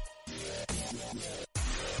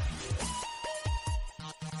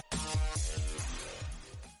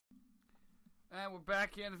 And we're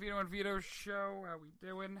back here in the Vito and Vito Show. How we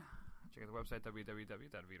doing? Check out the website,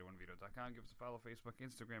 www.vitoandvito.com. Give us a follow, Facebook,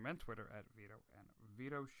 Instagram, and Twitter at Vito and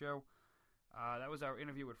Vito Show. That was our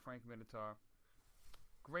interview with Frank Minotaur.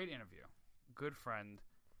 Great interview. Good friend.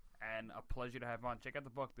 And a pleasure to have on. Check out the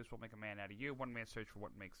book, This Will Make a Man Out of You. One Man's Search for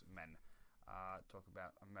What Makes Men. Talk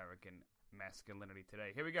about American masculinity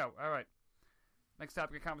today. Here we go. All right. Next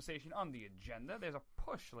topic of conversation on the agenda. There's a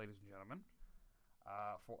push, ladies and gentlemen,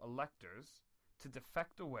 for electors to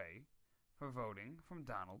defect away for voting from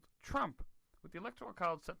Donald Trump. With the Electoral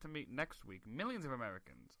College set to meet next week, millions of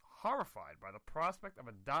Americans, horrified by the prospect of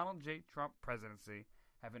a Donald J. Trump presidency,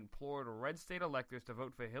 have implored red state electors to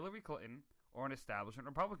vote for Hillary Clinton or an establishment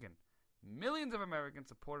Republican. Millions of Americans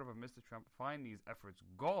supportive of Mr. Trump find these efforts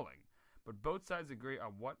galling, but both sides agree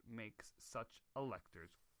on what makes such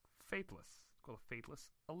electors faithless. It's called a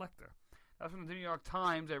faithless elector. That's from the New York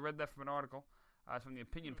Times. I read that from an article. It's from the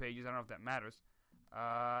opinion pages. I don't know if that matters.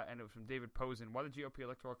 And it was from David Posen. Why the GOP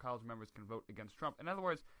Electoral College members can vote against Trump. In other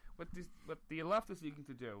words, what the left is seeking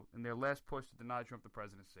to do in their last push to deny Trump the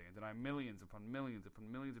presidency and deny millions upon millions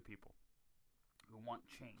upon millions of people who want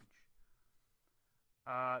change.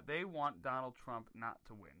 They want Donald Trump not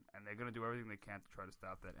to win, and they're going to do everything they can to try to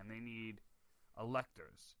stop that. And they need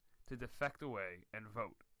electors to defect away and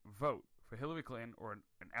vote for Hillary Clinton or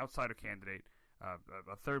an outsider candidate,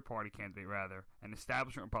 a third-party candidate rather, an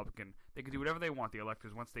establishment Republican. They can do whatever they want. The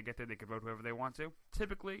electors, once they get there, they can vote whoever they want to.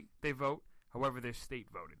 Typically, they vote however their state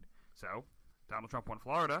voted. So, Donald Trump won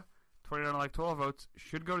Florida. 29 electoral votes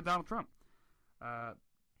should go to Donald Trump.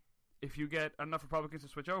 If you get enough Republicans to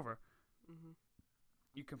switch over,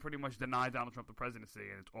 you can pretty much deny Donald Trump the presidency,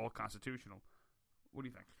 and it's all constitutional. What do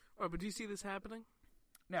you think? Oh, but do you see this happening?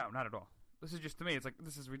 No, not at all. This is just, to me, it's like,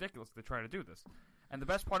 this is ridiculous they're trying to do this. And the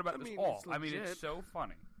best part about it's so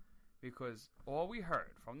funny, because all we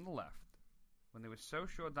heard from the left, when they were so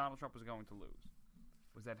sure Donald Trump was going to lose,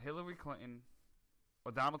 was that Hillary Clinton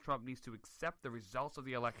or Donald Trump needs to accept the results of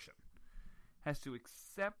the election. Has to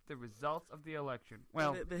accept the results of the election.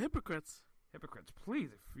 Well, the hypocrites. Hypocrites, please,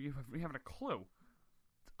 if you haven't a clue.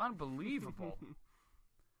 It's unbelievable.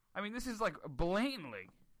 I mean, this is like blatantly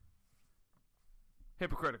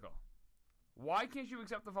hypocritical. Why can't you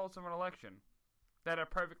accept the votes of an election that are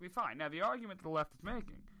perfectly fine? Now, the argument the left is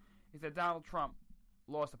making is that Donald Trump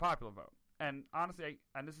lost the popular vote. And honestly,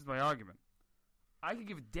 and this is my argument, I can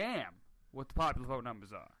give a damn what the popular vote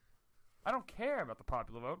numbers are. I don't care about the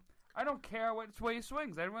popular vote. I don't care which way it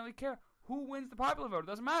swings. I don't really care who wins the popular vote. It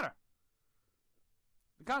doesn't matter.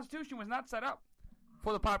 The Constitution was not set up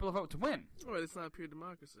for the popular vote to win. Well, it's not pure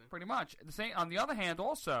democracy. Pretty much. The same. On the other hand,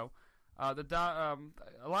 also, a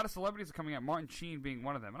lot of celebrities are coming out. Martin Sheen being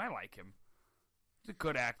one of them, and I like him. He's a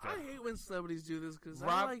good actor. I hate when celebrities do this because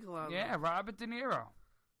I like a lot of them. Robert De Niro.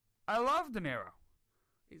 I love De Niro.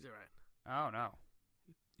 He's all right. Oh, no.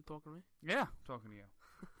 You talking to me? Yeah, I'm talking to you.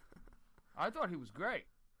 I thought he was great.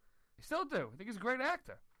 I still do. I think he's a great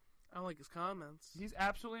actor. I like his comments. He's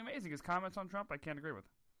absolutely amazing. His comments on Trump, I can't agree with.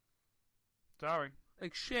 Sorry.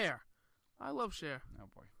 Like Cher. I love Cher. Oh,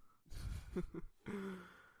 boy.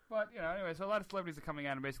 But, anyway, so a lot of celebrities are coming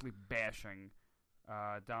out and basically bashing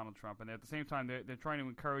Donald Trump. And at the same time, they're trying to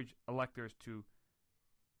encourage electors to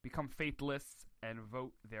become faithless and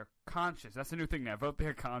vote their conscience. That's the new thing now. Vote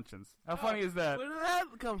their conscience. How funny is that? Where did that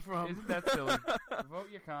come from? Isn't that silly? Vote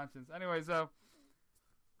your conscience. Anyway, so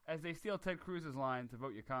as they steal Ted Cruz's line to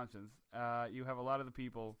vote your conscience, you have a lot of the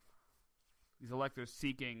people, these electors,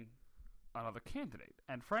 seeking another candidate.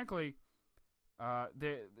 And frankly,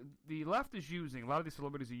 the left is using, a lot of these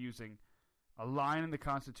celebrities are using a line in the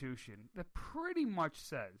Constitution that pretty much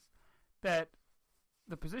says that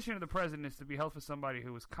the position of the president is to be held for somebody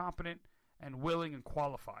who is competent and willing and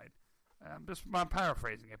qualified. I'm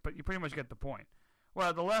paraphrasing it, but you pretty much get the point.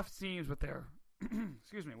 Well, the left seems with their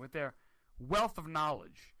with their wealth of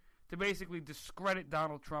knowledge to basically discredit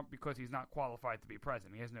Donald Trump because he's not qualified to be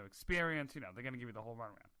president. He has no experience. They're going to give you the whole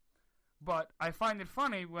runaround. But I find it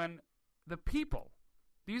funny when the people,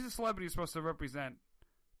 these are celebrities supposed to represent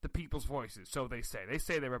the people's voices, so they say. They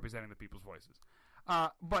say they're representing the people's voices.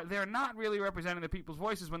 But they're not really representing the people's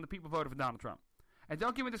voices when the people voted for Donald Trump. And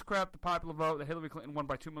don't give me this crap, the popular vote, that Hillary Clinton won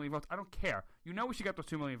by 2 million votes. I don't care. You know where she got those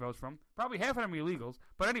 2 million votes from. Probably half of them are illegals.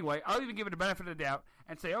 But anyway, I'll even give it the benefit of the doubt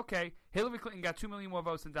and say, okay, Hillary Clinton got 2 million more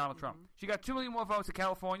votes than Donald Trump. She got 2 million more votes in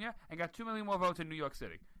California and got 2 million more votes in New York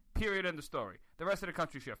City. Period, end of story. The rest of the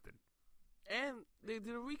country shifted. And they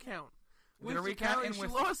did a recount. They did a recount in she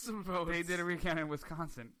lost some votes. They did a recount in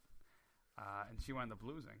Wisconsin. And she wound up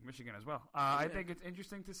losing. Michigan as well. I think it's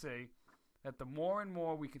interesting to see that the more and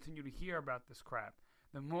more we continue to hear about this crap,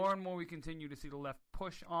 the more and more we continue to see the left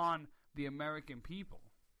push on the American people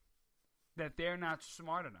that they're not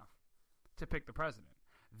smart enough to pick the president.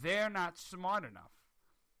 They're not smart enough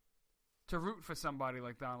to root for somebody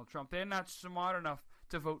like Donald Trump. They're not smart enough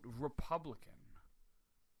to vote Republican.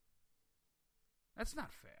 That's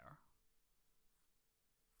not fair.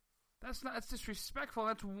 That's disrespectful.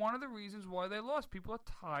 That's one of the reasons why they lost. People are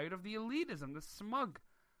tired of the elitism, the smug,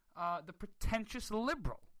 the pretentious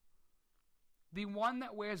liberal. The one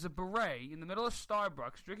that wears a beret in the middle of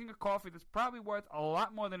Starbucks drinking a coffee that's probably worth a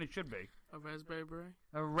lot more than it should be. A raspberry beret?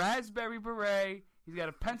 A raspberry beret. He's got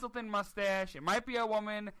a pencil-thin mustache. It might be a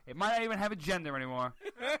woman. It might not even have a gender anymore.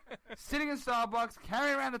 Sitting in Starbucks,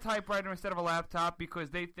 carrying around a typewriter instead of a laptop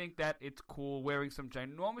because they think that it's cool, wearing some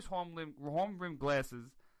ginormous horn-rimmed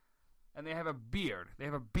glasses. And they have a beard. They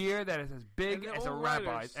have a beard that is as big as a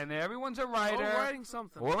rabbi's. And everyone's a writer. All writing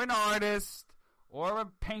something. Or an artist. Or a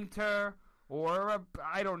painter. Or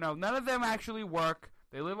I don't know. None of them actually work.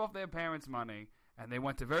 They live off their parents' money. And they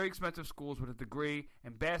went to very expensive schools with a degree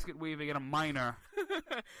in basket weaving and a minor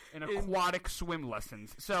in aquatic swim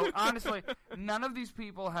lessons. So, honestly, none of these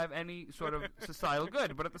people have any sort of societal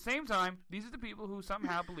good. But at the same time, these are the people who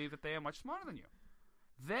somehow believe that they are much smarter than you.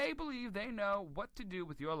 They believe they know what to do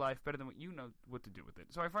with your life better than what you know what to do with it.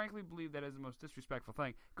 So I frankly believe that is the most disrespectful thing.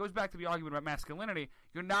 It goes back to the argument about masculinity.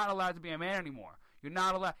 You're not allowed to be a man anymore. You're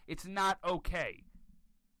not allowed. It's not okay.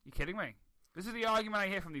 You kidding me? This is the argument I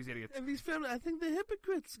hear from these idiots. And these families, I think they're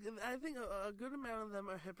hypocrites. I think a good amount of them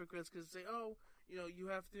are hypocrites because they say, oh, you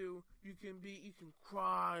have to, you can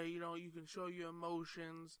cry, you can show your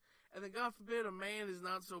emotions. And then, God forbid, a man is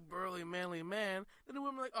not so burly, manly man. Then the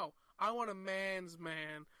women are like, oh, I want a man's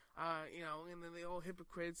man, and then they all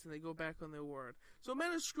hypocrites and they go back on their word. So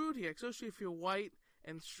men are screwed here, especially if you're white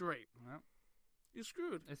and straight. Well, you're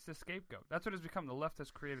screwed. It's the scapegoat. That's what it's become. The left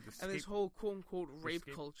has created the scapegoat. And this whole quote-unquote rape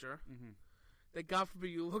culture. Mm-hmm. That God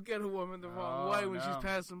forbid you look at a woman the wrong way when she's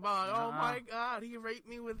passing by. Oh my God, he raped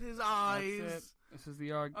me with his eyes. That's it. This is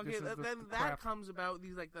the argument. Okay, then that comes about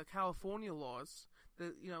these the California laws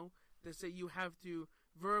that that say you have to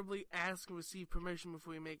verbally ask and receive permission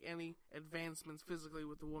before you make any advancements physically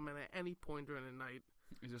with the woman at any point during the night.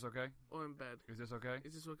 Is this okay? Or in bed. Is this okay?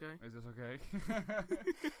 Is this okay? Is this okay?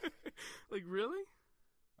 Like, really?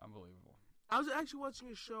 Unbelievable. I was actually watching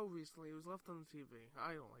a show recently. It was left on the TV.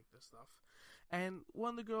 I don't like this stuff. And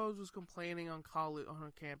one of the girls was complaining on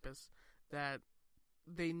her campus that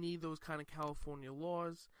they need those kind of California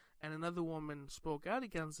laws. And another woman spoke out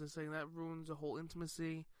against it, saying that ruins the whole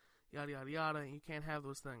intimacy, yada, yada, yada, and you can't have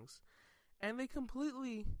those things. And they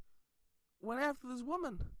completely went after this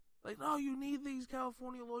woman. Like, no, you need these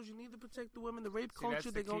California laws. You need to protect the women. The rape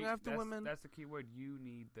culture, they're going after women. That's the key word. You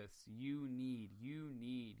need this. You need.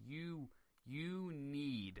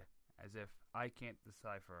 As if I can't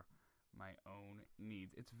decipher my own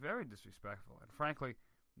needs. It's very disrespectful. And frankly,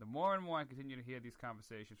 the more and more I continue to hear these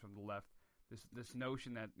conversations from the left, this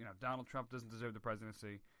notion that Donald Trump doesn't deserve the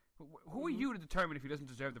presidency. Who are you to determine if he doesn't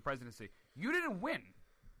deserve the presidency? You didn't win.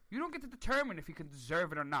 You don't get to determine if he can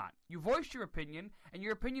deserve it or not. You voiced your opinion, and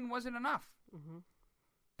your opinion wasn't enough. Mm-hmm.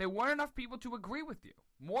 There weren't enough people to agree with you.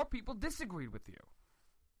 More people disagreed with you.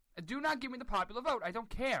 Do not give me the popular vote. I don't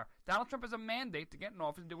care. Donald Trump has a mandate to get in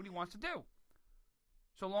office and do what he wants to do.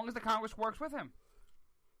 So long as the Congress works with him.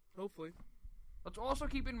 Hopefully. Let's also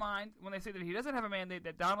keep in mind, when they say that he doesn't have a mandate,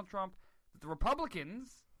 that the Republicans,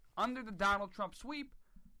 under the Donald Trump sweep,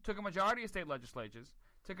 took a majority of state legislatures,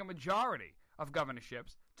 took a majority of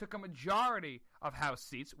governorships, took a majority of House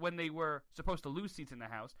seats when they were supposed to lose seats in the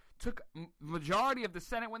House, took majority of the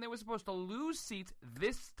Senate when they were supposed to lose seats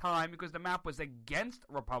this time because the map was against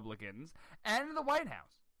Republicans, and the White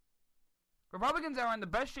House. Republicans are in the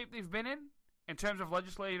best shape they've been in terms of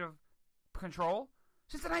legislative control,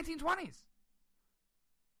 since the 1920s.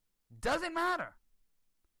 Doesn't matter.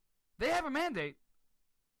 They have a mandate.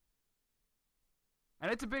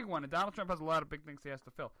 And it's a big one, and Donald Trump has a lot of big things he has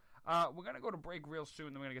to fill. We're going to go to break real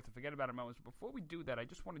soon, then we're going to get to Forget About It moments. But before we do that, I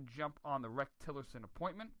just want to jump on the Rex Tillerson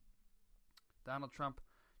appointment. Donald Trump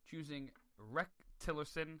choosing Rex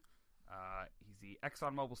Tillerson. He's the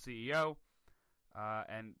ExxonMobil CEO.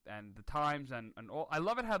 And the Times and all. I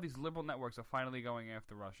love it how these liberal networks are finally going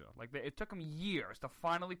after Russia. Like, it took them years to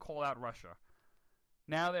finally call out Russia.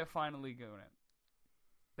 Now they're finally doing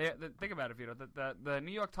it. Think about it, Vito. The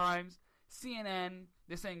New York Times, CNN,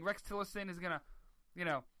 they're saying Rex Tillerson is going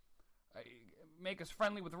to, make us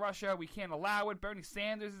friendly with Russia. We can't allow it. Bernie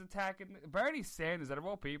Sanders is attacking. Bernie Sanders, out of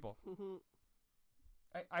all people. Mm-hmm.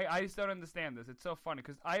 I just don't understand this. It's so funny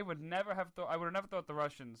because I would never have thought the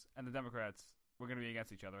Russians and the Democrats were going to be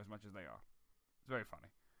against each other as much as they are. It's very funny.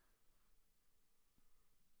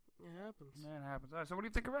 It happens. Yeah, it happens. All right, so what do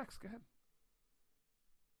you think of Rex? Go ahead.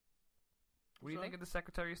 What do you think of the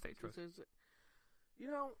Secretary of State choice?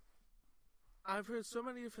 I've heard so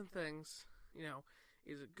many different things.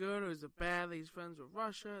 Is it good or is it bad that he's friends with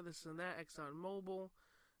Russia, this and that, ExxonMobil?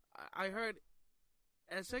 I heard,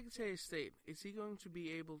 as Secretary of State, is he going to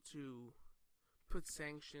be able to put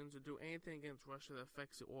sanctions or do anything against Russia that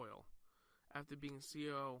affects the oil after being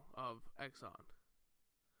CEO of Exxon?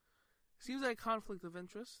 Seems like a conflict of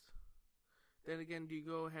interest. Then again, do you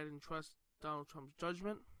go ahead and trust Donald Trump's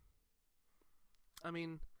judgment? I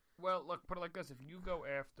mean... Well, look, put it like this. If you go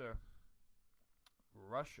after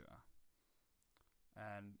Russia,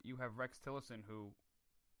 and you have Rex Tillerson, who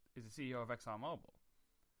is the CEO of ExxonMobil,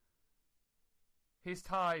 his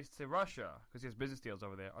ties to Russia, because he has business deals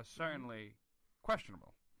over there, are certainly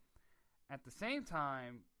questionable. At the same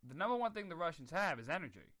time, the number one thing the Russians have is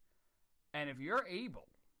energy. And if you're able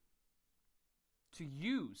to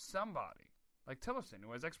use somebody like Tillerson,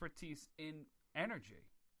 who has expertise in energy,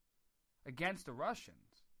 against the Russians,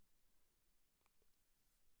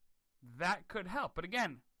 that could help. But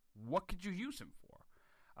again, what could you use him for?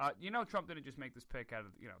 Trump didn't just make this pick out of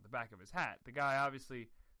the back of his hat. The guy obviously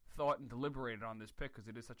thought and deliberated on this pick because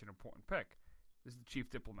it is such an important pick. This is the chief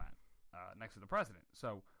diplomat next to the president.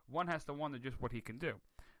 So one has to wonder just what he can do.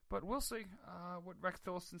 But we'll see what Rex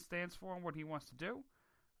Tillerson stands for and what he wants to do.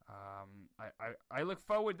 I look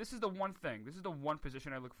forward. This is the one thing. This is the one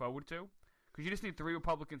position I look forward to. Because you just need 3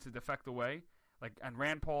 Republicans to defect away. And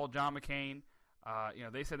Rand Paul, John McCain,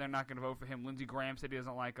 they said they're not going to vote for him. Lindsey Graham said he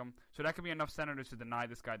doesn't like him. So that could be enough senators to deny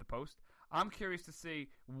this guy the post. I'm curious to see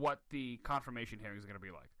what the confirmation hearing is going to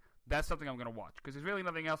be like. That's something I'm going to watch. Because there's really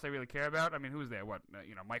nothing else I really care about. I mean, who's there? What?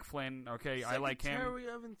 Mike Flynn. Okay, I like him. Secretary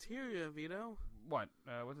of Interior, Vito. What?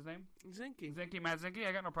 What's his name? Zinke. Matt Zinke.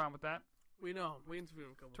 I got no problem with that. We know. We interviewed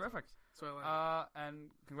him a couple Terrific. times. So I like and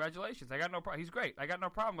congratulations. I got no problem. He's great. I got no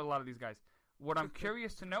problem with a lot of these guys. What I'm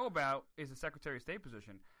curious to know about is the Secretary of State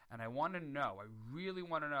position, and I really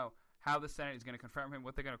want to know how the Senate is going to confirm him,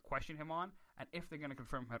 what they're going to question him on, and if they're going to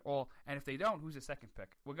confirm him at all. And if they don't, who's the second pick?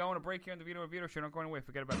 We're going to break here on the Vito and Vito Show. Don't go anywhere.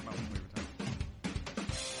 Forget about it.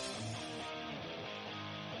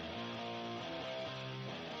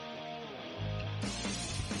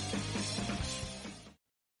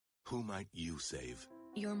 Who might you save?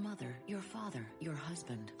 Your mother, your father, your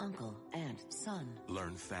husband, uncle, aunt, son.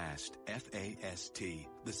 Learn FAST, F-A-S-T,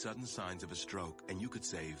 the sudden signs of a stroke, and you could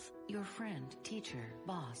save your friend, teacher,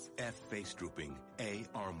 boss. F, face drooping. A,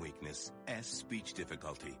 arm weakness. S, speech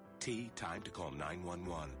difficulty. T, time to call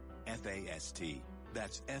 911. F-A-S-T.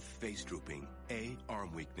 That's F, face drooping. A,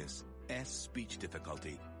 arm weakness. S, speech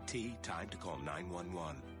difficulty. T, time to call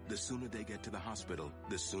 911. The sooner they get to the hospital,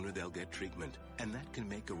 the sooner they'll get treatment. And that can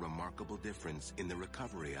make a remarkable difference in the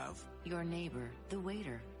recovery of your neighbor, the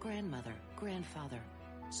waiter, grandmother, grandfather.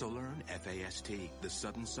 So learn FAST, the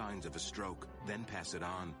sudden signs of a stroke, then pass it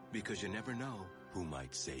on, because you never know who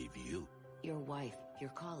might save you. Your wife, your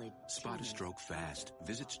colleague. Spot a stroke fast.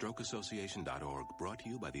 Visit strokeassociation.org, brought to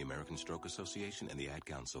you by the American Stroke Association and the Ad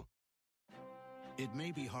Council. It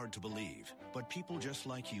may be hard to believe, but people just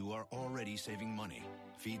like you are already saving money.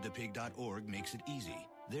 FeedThePig.org makes it easy.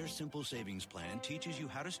 Their simple savings plan teaches you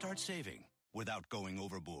how to start saving without going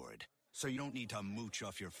overboard. So you don't need to mooch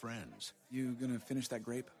off your friends. You gonna finish that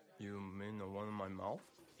grape? You mean the one in my mouth?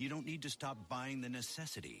 You don't need to stop buying the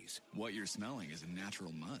necessities. What you're smelling is a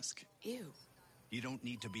natural musk. Ew. You don't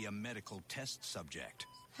need to be a medical test subject.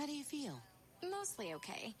 How do you feel? Mostly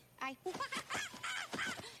okay.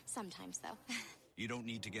 Sometimes, though. You don't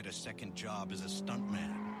need to get a second job as a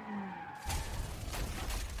stuntman.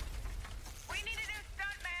 We need a new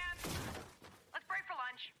stuntman. Let's break for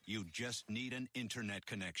lunch. You just need an internet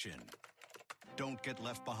connection. Don't get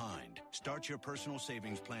left behind. Start your personal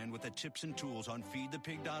savings plan with the tips and tools on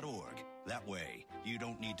feedthepig.org. That way, you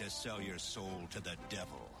don't need to sell your soul to the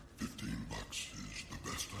devil. $15 is the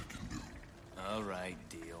best I can do. All right,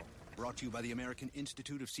 deal. Brought to you by the American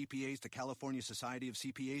Institute of CPAs, the California Society of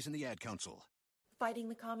CPAs, and the Ad Council. Fighting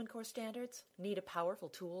the Common Core standards? Need a powerful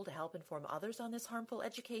tool to help inform others on this harmful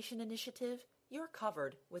education initiative? You're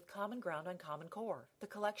covered with Common Ground on Common Core, the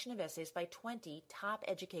collection of essays by 20 top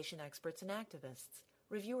education experts and activists.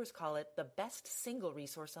 Reviewers call it the best single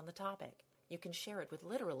resource on the topic. You can share it with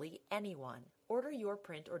literally anyone. Order your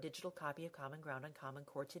print or digital copy of Common Ground on Common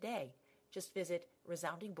Core today. Just visit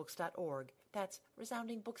resoundingbooks.org. That's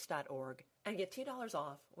resoundingbooks.org. And get $2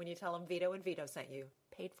 off when you tell them Vito and Vito sent you.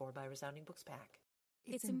 Paid for by Resounding Books Pack.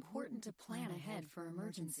 It's important to plan ahead for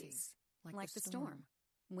emergencies, like the storm.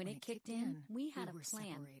 When it kicked in, we had a plan.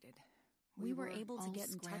 Separated. We were able to get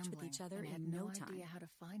in touch with each other in no time. Idea how to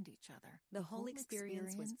find each other. The whole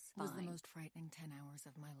experience was fine. the most frightening 10 hours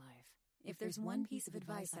of my life. If there's one piece of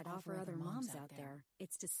advice I'd offer other moms out there,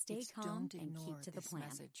 it's to stay calm and keep to the plan.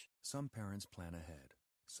 Message. Some parents plan ahead,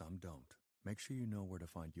 some don't. Make sure you know where to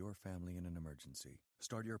find your family in an emergency.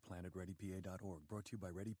 Start your plan at ReadyPA.org, brought to you by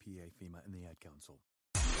ReadyPA, FEMA, and the Ad Council.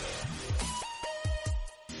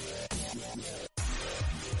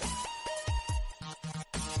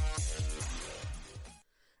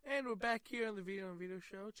 And we're back here on the Vito and Vito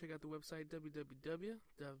Show. Check out the website,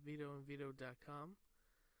 www.vitoandvito.com.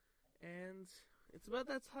 And it's about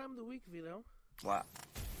that time of the week, Vito. What?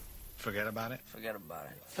 Forget about it? Forget about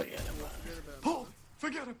it. Forget about it. Oh,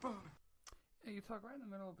 forget about it. Yeah, you talk right in the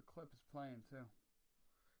middle of the clip is playing, too.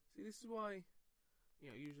 See, this is why,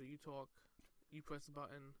 usually you talk, you press the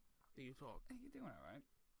button, then you talk. Hey, you're doing all right.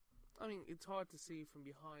 I mean, it's hard to see from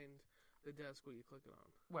behind the desk what you're clicking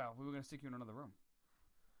on. Well, we were going to stick you in another room.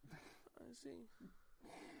 I see.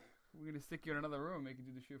 We're going to stick you in another room and make you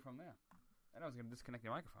do the show from there. And I was going to disconnect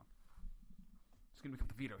your microphone. It's going to become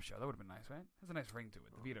the Vito Show. That would have been nice, right? Has a nice ring to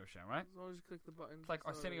it, the Vito Show, right? As long as you click the button. It's like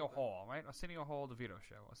Arsenio Hall, right? Arsenio Hall, the Vito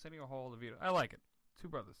Show. Arsenio Hall, the Vito. I like it. Two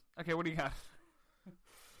brothers. Okay, what do you got?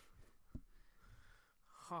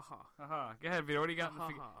 Ha-ha. Ha-ha. Go ahead, Vito. What do you got?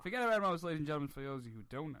 Forget about most, ladies and gentlemen, for those of you who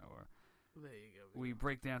don't know. There you go. We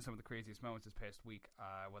break down some of the craziest moments this past week,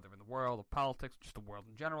 whether in the world of politics, just the world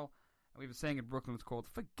in general. And we have a saying in Brooklyn, it's called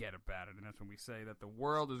 "Forget About It," and that's when we say that the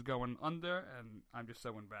world is going under, and I'm just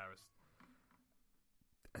so embarrassed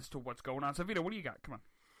as to what's going on. So, Vito, what do you got? Come on.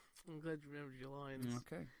 I'm glad you remembered your lines.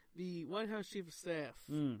 Okay. The White House Chief of Staff.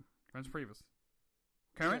 Reince Priebus.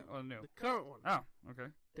 Current or new? The current one. Oh,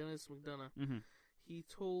 okay. Dennis McDonough. Mm-hmm. He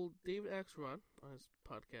told David Axelrod on his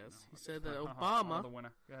podcast, he said that Obama... the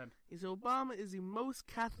winner. Go ahead. He said Obama is the most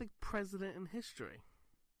Catholic president in history.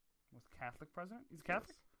 Most Catholic president? He's Catholic?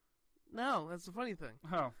 Yes. No, that's the funny thing.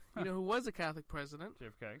 Oh. You know who was a Catholic president?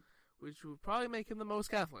 JFK. Which would probably make him the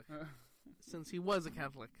most Catholic, since he was a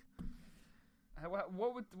Catholic.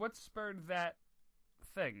 What spurred that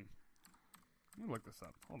thing? Let me look this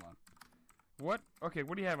up. Hold on. What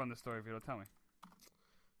do you have on this story, Vito? Tell me.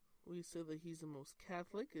 We said that he's the most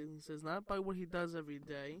Catholic, and he says not by what he does every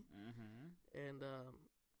day, and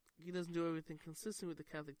he doesn't do everything consistent with the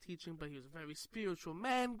Catholic teaching, but he was a very spiritual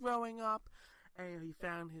man growing up, and he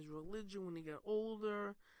found his religion when he got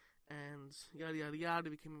older, and yada yada yada,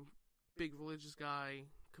 became a big religious guy,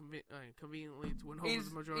 conveniently to win over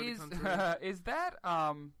the majority of the country. Is that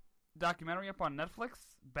documentary up on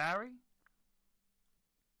Netflix, Barry?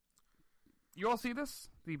 You all see this?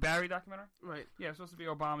 The Barry documentary? Right. Yeah, it's supposed to be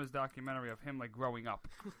Obama's documentary of him, like, growing up.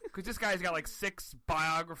 Because this guy's got, like, 6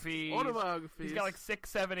 biographies. Autobiographies. He's got, like, 6,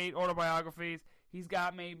 7, 8 autobiographies. He's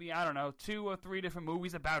got maybe, I don't know, 2 or 3 different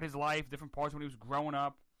movies about his life, different parts when he was growing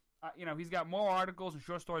up. He's got more articles and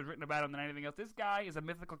short stories written about him than anything else. This guy is a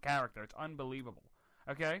mythical character. It's unbelievable.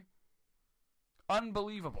 Okay?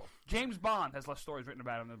 Unbelievable. James Bond has less stories written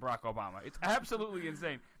about him than Barack Obama. It's absolutely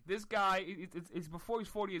insane. This guy, it's before he's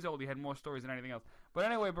 40 years old, he had more stories than anything else. But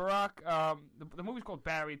anyway, Barack, the movie's called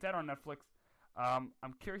Barry. It's out on Netflix. I'm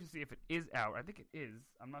curious to see if it is out. I think it is.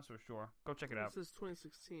 I'm not so sure. Go check it out. This is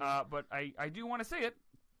 2016. But I do want to see it.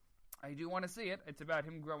 I do want to see it. It's about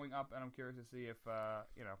him growing up, and I'm curious to see if, how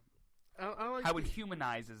it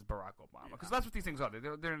humanizes Barack Obama. Because that's what these things are.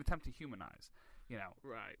 They're an attempt to humanize,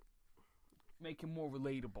 Right. Make him more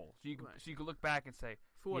relatable. So you can look back and say,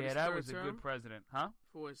 that was a good president. Huh?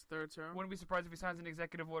 For his third term. Wouldn't be surprised if he signs an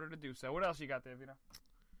executive order to do so. What else you got there, Vito?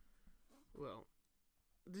 Well,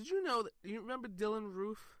 did you know that, you remember Dylan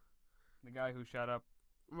Roof? The guy who shot up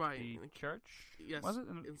the church? Yes. Was it?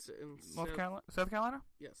 In South Carolina?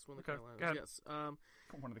 Yes, one of the Carolinas. Carolinas. Yes.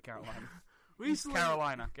 One of the Carolinas. Recently,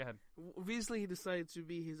 Carolina. Go ahead. Recently, he decided to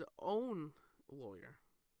be his own lawyer,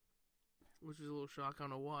 which is a little shock. I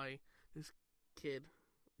don't know why this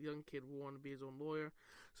young kid would want to be his own lawyer.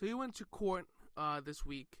 So he went to court this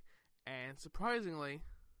week, and surprisingly,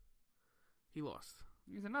 he lost.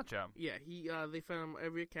 He's a nut job. Yeah, they found him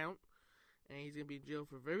every account, and he's going to be in jail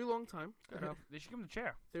for a very long time. They should give him the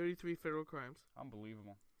chair. 33 federal crimes.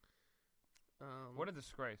 Unbelievable. What a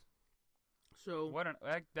disgrace. So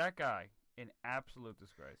that guy, an absolute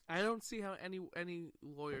disgrace. I don't see how any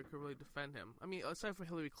lawyer could really defend him. I mean, aside from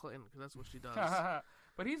Hillary Clinton, because that's what she does.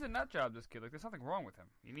 But he's a nut job, this kid. Like, there's something wrong with him.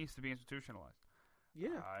 He needs to be institutionalized.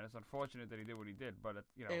 Yeah. And it's unfortunate that he did what he did, but,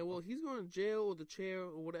 And, well, he's going to jail or the chair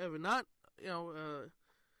or whatever. Not, for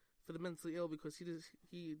the mentally ill because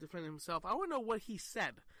he defended himself. I want to know what he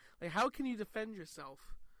said. Like, how can you defend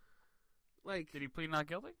yourself? Like, did he plead not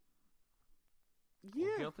guilty?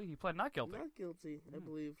 Yeah. Or guilty? He pled not guilty. Not guilty, I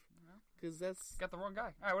believe. Because that's... Got the wrong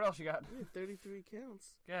guy. All right, what else you got? Yeah, 33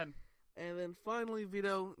 counts. Go ahead. And then finally,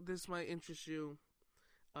 Vito, this might interest you.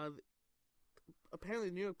 Apparently,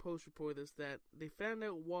 the New York Post reported this, that they found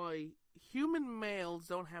out why human males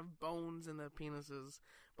don't have bones in their penises,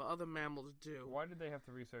 but other mammals do. Why did they have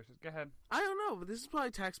to research this? Go ahead. I don't know, but this is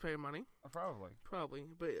probably taxpayer money. Probably.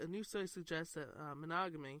 But a new study suggests that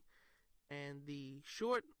monogamy and the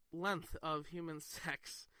short length of human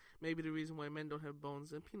sex Maybe the reason why men don't have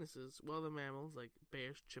bones and penises, well, the mammals like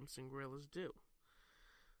bears, chimps, and gorillas do.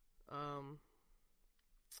 And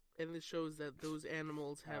it shows that those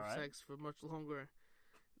animals have sex for much longer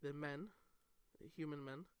than men, human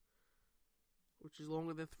men, which is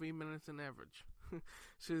longer than 3 minutes on average.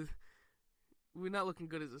 So we're not looking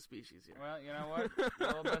good as a species here. Well, you know what?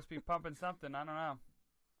 We'll best be pumping something. I don't know.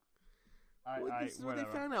 This is what they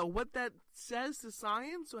found out. What that says to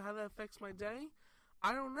science or how that affects my day,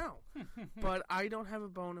 I don't know. But I don't have a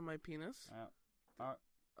bone in my penis,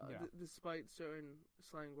 despite certain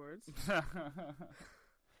slang words.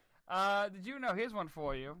 Did you know? Here's one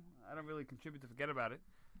for you. I don't really contribute to Forget About It.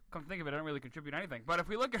 Come to think of it, I don't really contribute anything. But if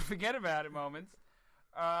we look at Forget About It moments,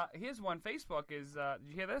 here's one. Facebook is, did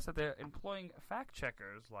you hear this? That they're employing fact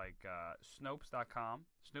checkers like Snopes.com,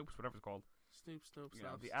 Snoops, whatever it's called. Snoops,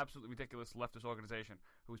 the absolutely ridiculous leftist organization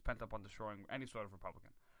who's pent up on destroying any sort of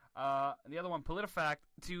Republican. And the other one, PolitiFact,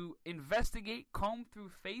 to investigate, comb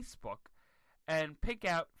through Facebook, and pick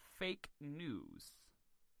out fake news.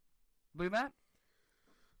 Believe that?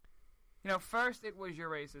 You know, first it was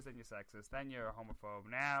you're racist, then you're sexist, then you're a homophobe,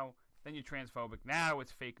 then you're transphobic, now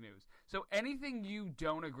it's fake news. So anything you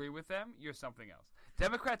don't agree with them, you're something else.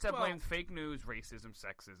 Democrats have blamed fake news, racism,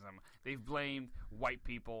 sexism. They've blamed white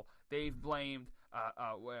people. They've blamed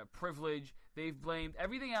privilege. They've blamed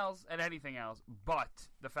everything else and anything else but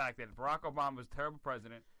the fact that Barack Obama was a terrible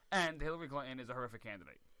president and Hillary Clinton is a horrific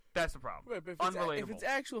candidate. That's the problem. Right, but if it's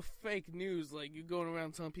actual fake news, like you going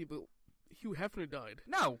around telling people Hugh Hefner died.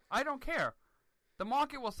 No, I don't care. The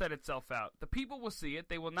market will set itself out. The people will see it.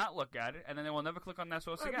 They will not look at it, and then they will never click on that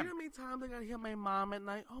source again. You know how many times I got to hear my mom at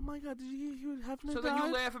night, oh my God, did you hear Hugh Hefner So died? then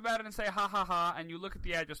you laugh about it and say, ha, ha, ha, and you look at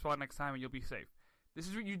the address file next time, and you'll be safe. This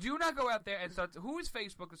is you do not go out there and start. Who is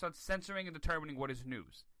Facebook to start censoring and determining what is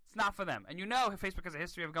news? It's not for them. And you know Facebook has a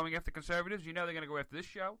history of going after conservatives. You know they're going to go after this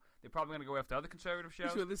show. They're probably going to go after other conservative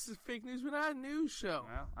shows. Sure, this is fake news. We're not a news show.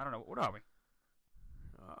 Well, I don't know. What are we?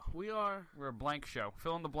 We're a blank show.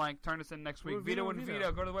 Fill in the blank. Turn us in next week. Vito and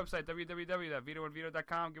Vito. Go to the website,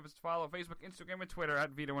 www.vitoandvito.com. Give us a follow. Facebook, Instagram, and Twitter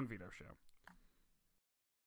at Vito and Vito Show.